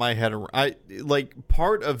can't wrap my head around.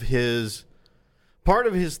 Part of his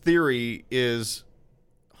theory is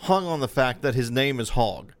hung on the fact that his name is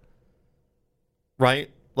Hogg. Right?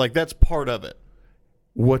 Like, that's part of it.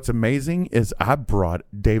 What's amazing is I brought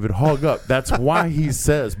David Hogg up. That's why he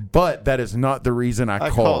says, but that is not the reason I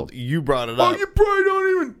called. You brought it up. Oh, you probably don't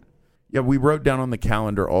even. Yeah, we wrote down on the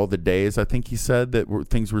calendar all the days. I think he said that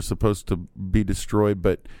things were supposed to be destroyed.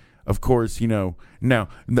 But, of course, now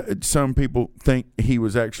some people think he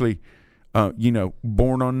was actually,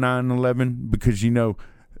 born on 9/11 because,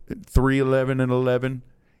 3/11 and 11.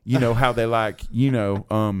 You know how they like,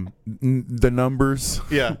 the numbers.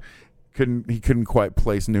 Yeah. He couldn't quite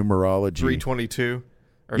place numerology. 322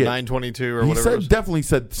 or 922 or whatever. He definitely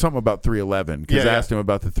said something about 311 because I asked him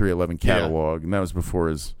about the 311 catalog, and that was before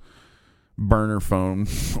his burner phone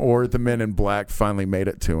or the Men in Black finally made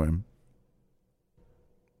it to him.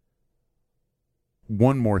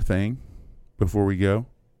 One more thing before we go.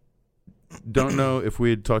 Don't know if we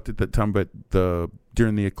had talked at that time, but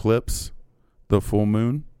during the eclipse, the full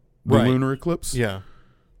moon, the lunar eclipse. Yeah.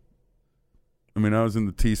 I mean, I was in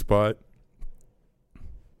the T-spot.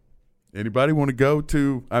 Anybody want to go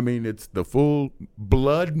to? I mean, it's the full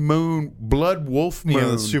blood wolf moon.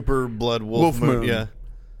 Yeah, the super blood wolf moon. Yeah.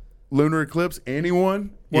 Lunar eclipse.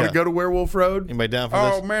 Anyone want to go to Werewolf Road? Anybody down for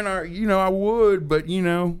this? Oh, man, I would, but,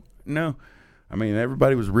 no. I mean,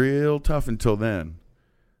 everybody was real tough until then.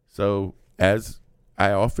 So, as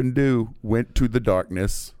I often do, went to the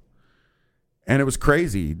darkness, and it was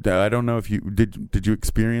crazy. I don't know if you did you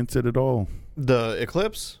experience it at all? The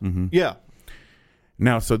eclipse? Mm-hmm. Yeah.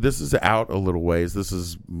 Now, so this is out a little ways. This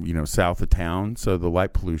is, south of town, so the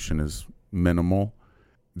light pollution is minimal.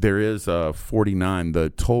 There is 49, the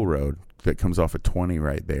toll road that comes off of 20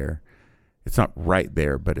 right there. It's not right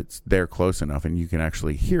there, but it's there close enough, and you can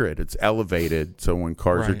actually hear it. It's elevated, so when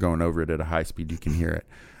cars are going over it at a high speed, you can hear it.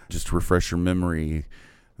 Just to refresh your memory,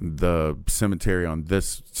 the cemetery on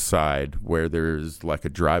this side, where there's like a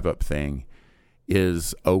drive-up thing,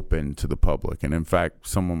 is open to the public. And in fact,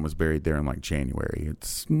 someone was buried there in like January.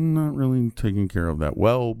 It's not really taken care of that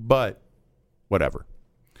well, but whatever.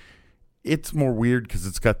 It's more weird because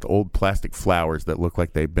it's got the old plastic flowers that look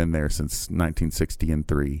like they've been there since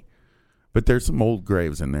 1963. But there's some old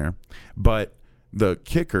graves in there. But the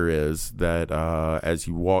kicker is that as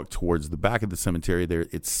you walk towards the back of the cemetery,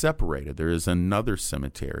 it's separated. There is another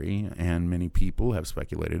cemetery, and many people have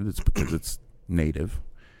speculated it's because it's native.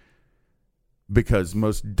 because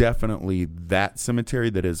most definitely that cemetery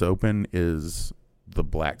that is open is the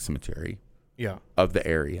black cemetery of the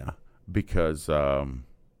area, because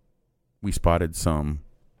we spotted some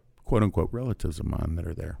quote-unquote relatives of mine that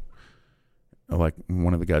are there. Like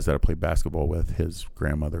one of the guys that I played basketball with, his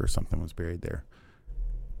grandmother or something was buried there.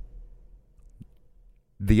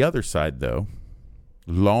 The other side, though,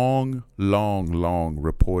 long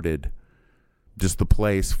reported just the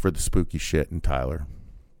place for the spooky shit in Tyler.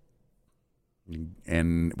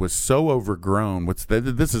 And was so overgrown.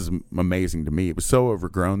 This is amazing to me. It was so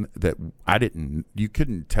overgrown that you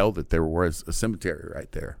couldn't tell that there was a cemetery right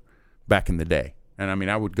there back in the day. And I mean,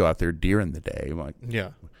 I would go out there during the day. Like,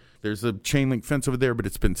 there's a chain link fence over there, but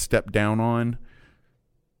it's been stepped down on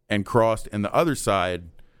and crossed. And the other side,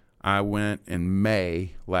 I went in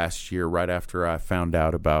May last year, right after I found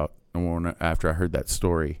out after I heard that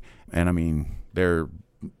story. And I mean, there are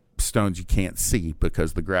stones you can't see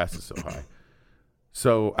because the grass is so high.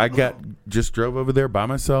 So I just drove over there by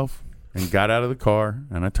myself and got out of the car,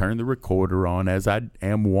 and I turned the recorder on, as I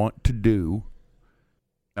am wont to do.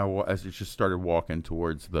 I just started walking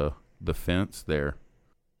towards the fence there.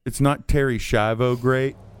 It's not Terry Schiavo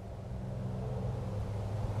great,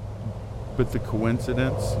 but the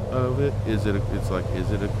coincidence of it, is it a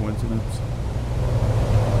coincidence?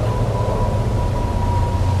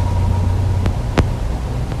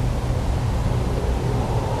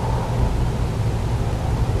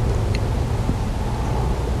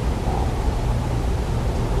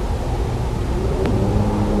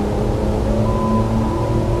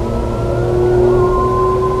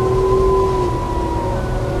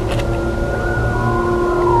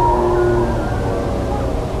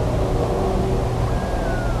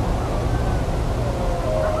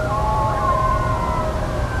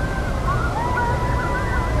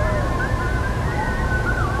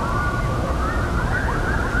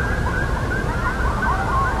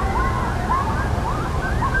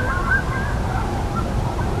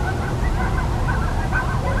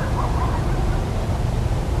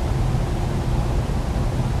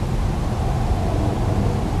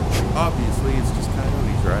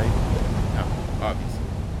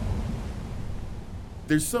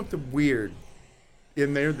 There's something weird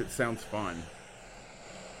in there that sounds fun.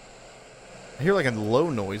 I hear like a low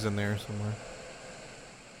noise in there somewhere.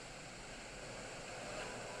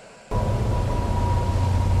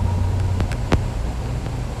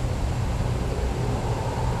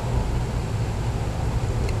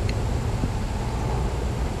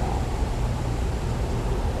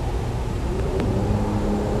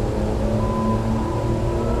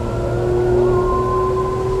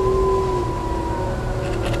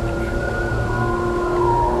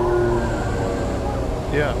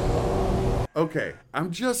 Okay,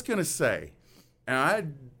 I'm just gonna say,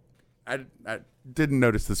 and I didn't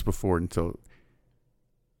notice this before until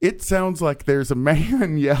it sounds like there's a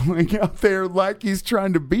man yelling out there like he's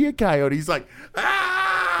trying to be a coyote. He's like,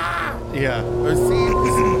 ah! Yeah. Or see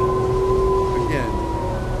again.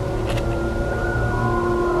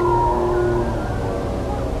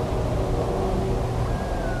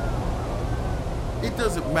 It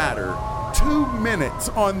doesn't matter. 2 minutes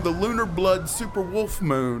on the lunar blood super wolf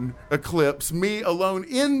moon eclipse, me alone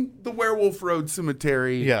in the Werewolf Road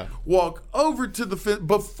Cemetery, walk over to the fence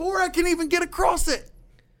before I can even get across it.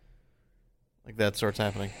 Like that starts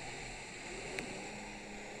happening.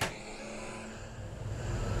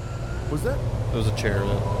 Was that? It was a chair. Dude,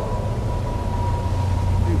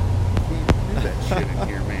 can't do that shit in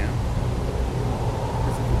here, man.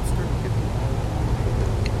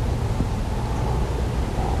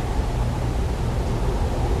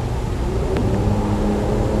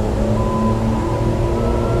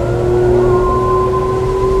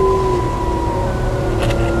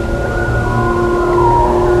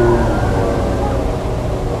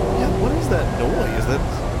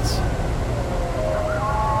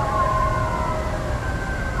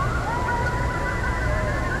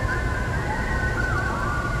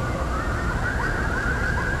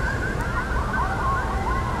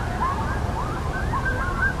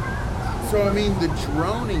 So, I mean, the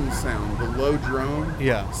droning sound, the low drone,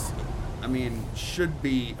 I mean, should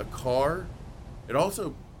be a car. It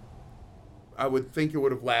also, I would think it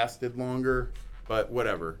would have lasted longer, but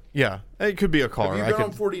whatever. Yeah, it could be a car. Have you been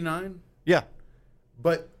on 49? Yeah.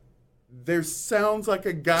 But there sounds like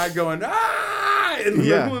a guy going, ah, in the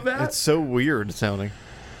middle of that. It's so weird sounding.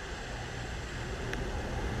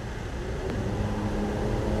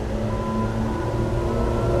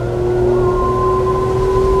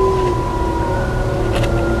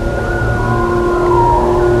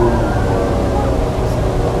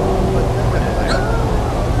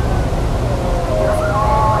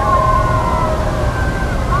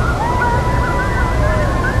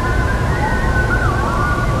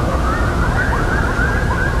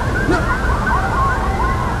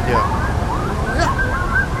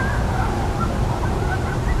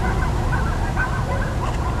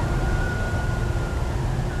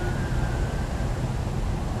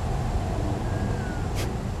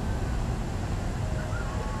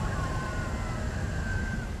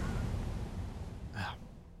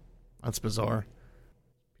 That's bizarre.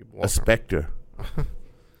 A specter.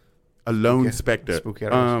 A lone specter. Spooky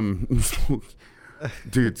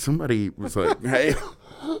dude, somebody was like, hey,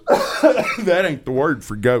 that ain't the word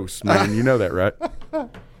for ghost, man. You know that, right?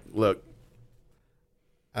 Look.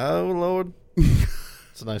 Oh, Lord.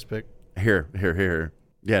 It's a nice pic. Here.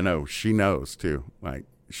 Yeah, no, she knows, too. Like,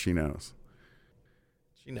 she knows.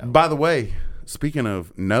 She knows. By the way, speaking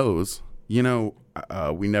of knows, you know,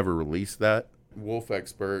 we never released that wolf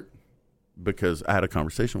expert because I had a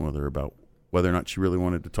conversation with her about whether or not she really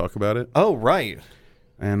wanted to talk about it. Oh, right.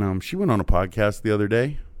 And she went on a podcast the other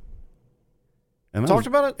day. And talked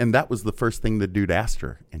about it? And that was the first thing the dude asked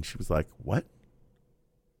her. And she was like, what?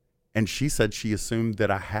 And she said she assumed that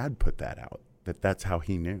I had put that out, that's how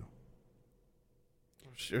he knew.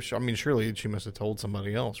 I mean, surely she must have told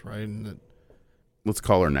somebody else, right? Let's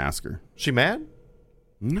call her and ask her. She mad?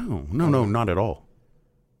 No, not at all.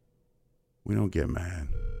 We don't get mad.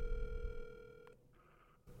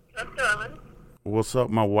 What's up,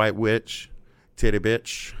 my white witch? Titty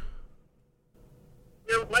bitch.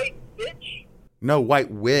 You're white bitch? No,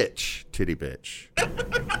 white witch. Titty bitch.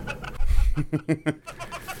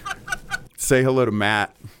 Say hello to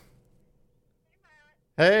Matt.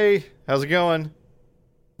 Hey, how's it going?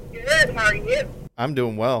 Good, how are you? I'm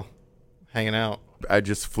doing well. Hanging out. I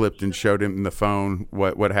just flipped and showed him the phone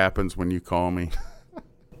what happens when you call me. Is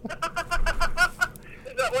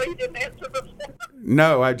that why you didn't answer before?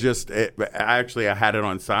 No, I had it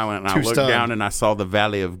on silent, and I looked down and I saw the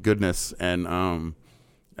Valley of Goodness, and I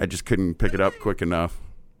just couldn't pick it up quick enough.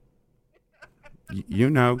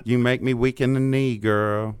 You know, you make me weak in the knee,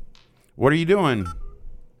 girl. What are you doing?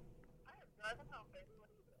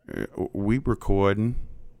 We recording.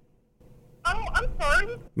 Oh, I'm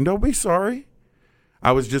sorry. Don't be sorry.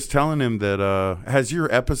 I was just telling him that, has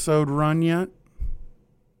your episode run yet?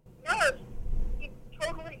 Yes. He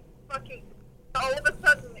totally fucking, all of a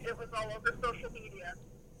sudden, it was all over social media.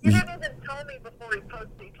 He didn't even tell me before he posted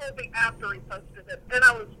it. He told me after he posted it. And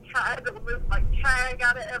I had to remove my tag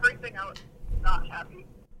out of everything. I was not happy.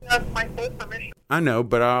 That's my full permission. I know,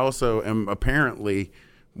 but I also am apparently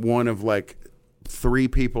one of like 3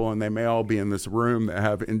 people, and they may all be in this room, that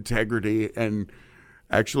have integrity and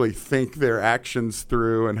actually think their actions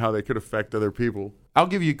through and how they could affect other people. I'll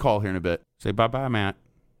give you a call here in a bit. Say bye-bye, Matt.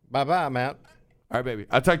 Bye-bye, Matt. All right, baby.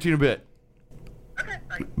 I'll talk to you in a bit. Okay,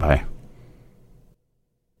 bye. Bye.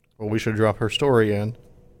 Well, we should drop her story in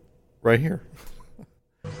right here.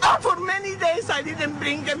 For many days I didn't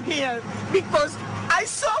bring him here because I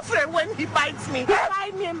suffer when he bites me. He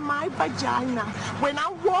bites me in my vagina. When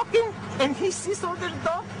I'm walking and he sees other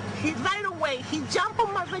dog, he right away, he jump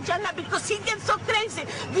on my vagina because he gets so crazy.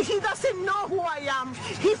 He doesn't know who I am.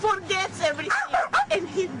 He forgets everything. And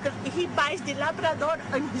he bites the Labrador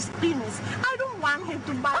and his penis. I don't want him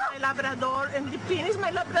to bite my Labrador and the penis.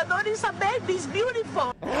 My Labrador is a baby. It's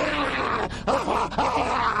beautiful.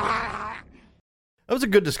 That was a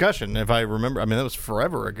good discussion, if I remember. I mean, that was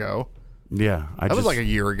forever ago. Yeah. That was like a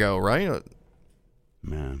year ago, right?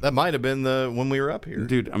 Man. That might have been when we were up here.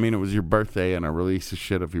 Dude, I mean, it was your birthday, and I released the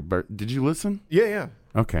shit of your birthday. Did you listen? Yeah.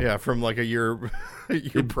 Okay. Yeah, from like a year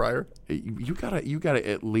prior. You gotta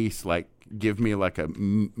at least like give me like a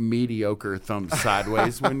mediocre thumb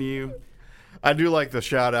sideways when you... I do like the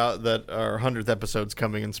shout out that our 100th episode's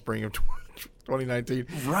coming in spring of 2019.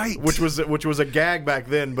 Right. Which was a gag back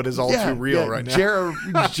then, but is all too real right now.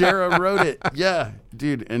 Jara wrote it. Yeah.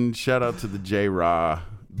 Dude, and shout out to the J-Raw.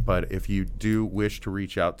 But if you do wish to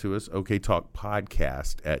reach out to us,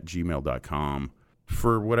 oktalkpodcast@gmail.com.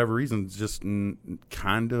 For whatever reason, just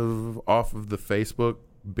kind of off of the Facebook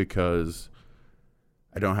because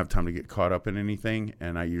I don't have time to get caught up in anything.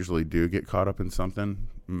 And I usually do get caught up in something,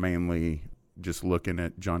 mainly just looking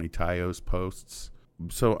at Johnny Tayo's posts.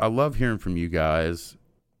 So I love hearing from you guys.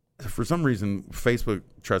 For some reason, Facebook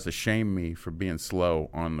tries to shame me for being slow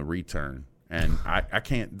on the return. And I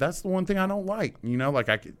can't, that's the one thing I don't like. You know, like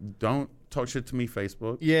don't talk shit to me,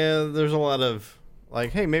 Facebook. Yeah, there's a lot of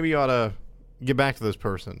like, hey, maybe you ought to get back to this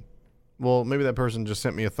person. Well, maybe that person just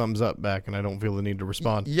sent me a thumbs up back and I don't feel the need to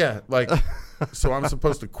respond. Yeah, like, so I'm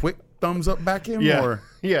supposed to quick thumbs up back him? Yeah. Or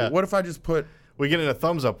what if I just put... We get in a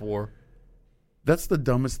thumbs up war. That's the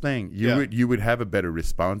dumbest thing. You would have a better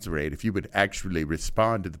response rate if you would actually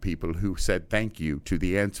respond to the people who said thank you to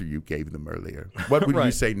the answer you gave them earlier. What would you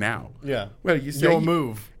say now? Yeah. Well, you say your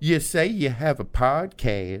move. You say you have a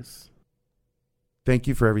podcast. Thank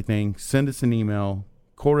you for everything. Send us an email.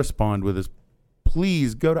 Correspond with us.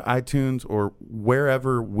 Please go to iTunes or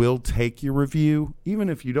wherever we'll take your review. Even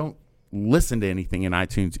if you don't listen to anything in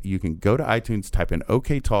iTunes, you can go to iTunes, type in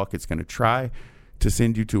OK Talk. It's going to try to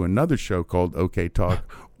send you to another show called OK Talk,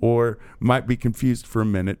 or might be confused for a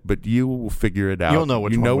minute, but you will figure it out. You'll know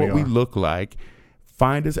which you know one what we we are. look like.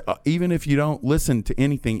 Find us, even if you don't listen to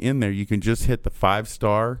anything in there, you can just hit the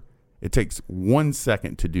 5-star. It takes 1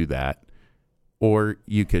 second to do that. Or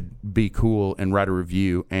you could be cool and write a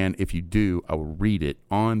review, and if you do, I will read it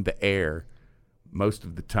on the air most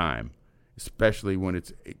of the time, especially when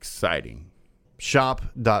it's exciting.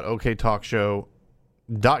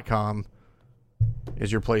 Shop.oktalkshow.com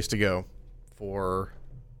is your place to go for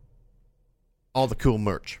all the cool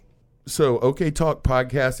merch. So,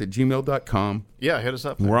 oktalkpodcast@gmail.com. Yeah, hit us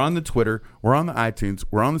up. We're on the Twitter. We're on the iTunes.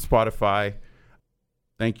 We're on the Spotify.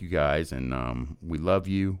 Thank you, guys, and we love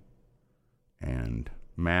you. And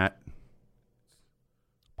Matt,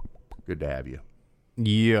 good to have you.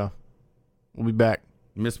 Yeah. We'll be back.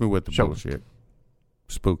 Miss me with the bullshit.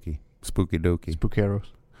 Spooky dookie.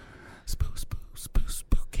 Spookeros. Spookeros.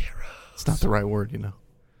 It's not the right word, you know.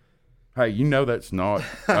 Hey, you know that's not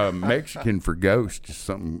Mexican for ghost. It's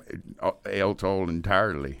something else all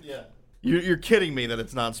entirely. Yeah. You're kidding me that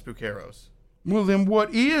it's not Spookeros. Well, then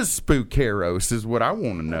what is Spookeros is what I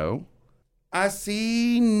want to know. I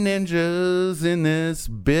see ninjas in this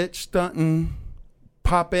bitch stunting,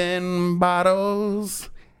 popping bottles,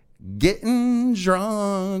 getting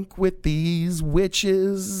drunk with these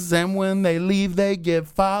witches, and when they leave, they get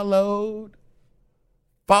followed.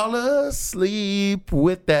 Fall asleep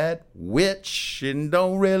with that witch and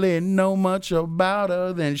don't really know much about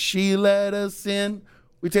her. Then she let us in.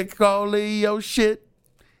 We take all of your shit.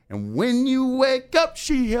 And when you wake up,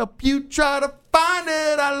 she help you try to find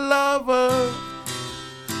it. I love her.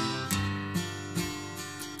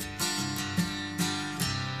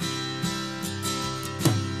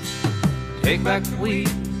 Take back the weed,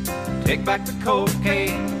 take back the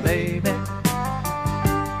cocaine, baby.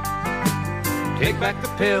 Take back the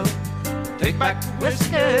pill, take back the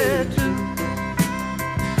whiskey too.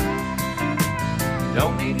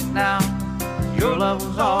 Don't need it now, your love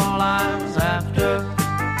was all I was after.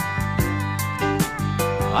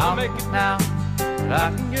 I'll make it now, but I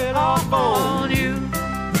can get off on you.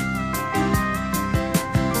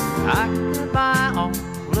 I can get by on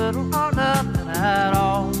little or nothing at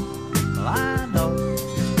all. Well, I know,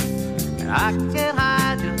 and I can get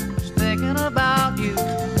high just thinking about you.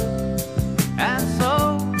 And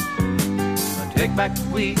so, take back the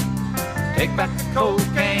weed, take back the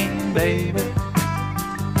cocaine, baby.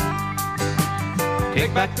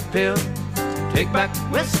 Take back the pill, take back the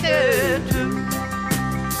whiskey too.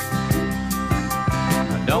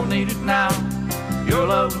 I don't need it now, your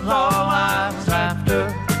love was all I was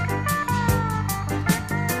after.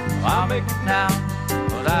 I'll make it now,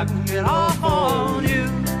 but I can get off on you.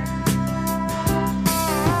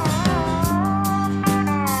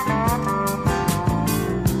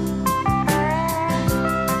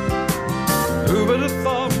 Who would have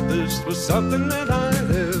thought this was something that I'd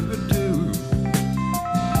ever do?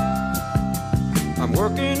 I'm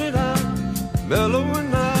working it out,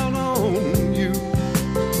 mellowing out on you.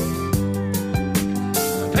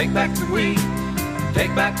 Take back the weed,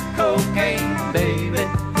 take back the cocaine, baby.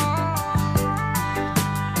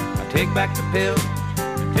 Take back the pill,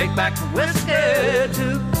 take back the whiskey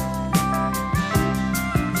too.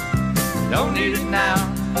 Don't need it now,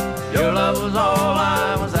 your love was all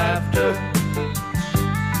I was after.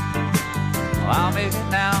 Well, I'll make it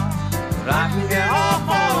now, but I can get off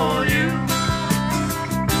on you.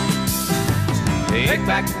 Take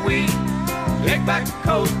back the weed, take back the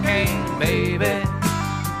cocaine, baby.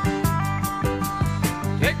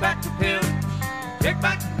 Take back the pill, take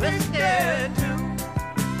back the whiskey too.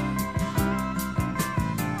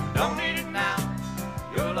 Don't need it now,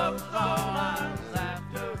 your love is all I was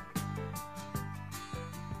after.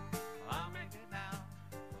 I'll make it now,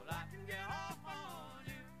 but I can get off on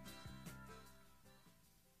you.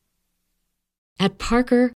 At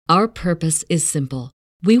Parker, our purpose is simple.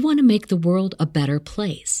 We want to make the world a better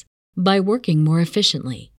place by working more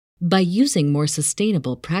efficiently, by using more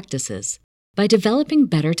sustainable practices, by developing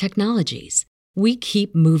better technologies. We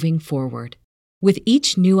keep moving forward. With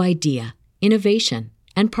each new idea, innovation,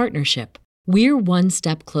 and partnership, we're one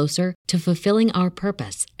step closer to fulfilling our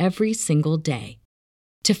purpose every single day.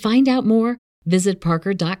 To find out more, visit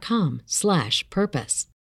parker.com/purpose.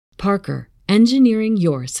 Parker, engineering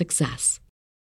your success.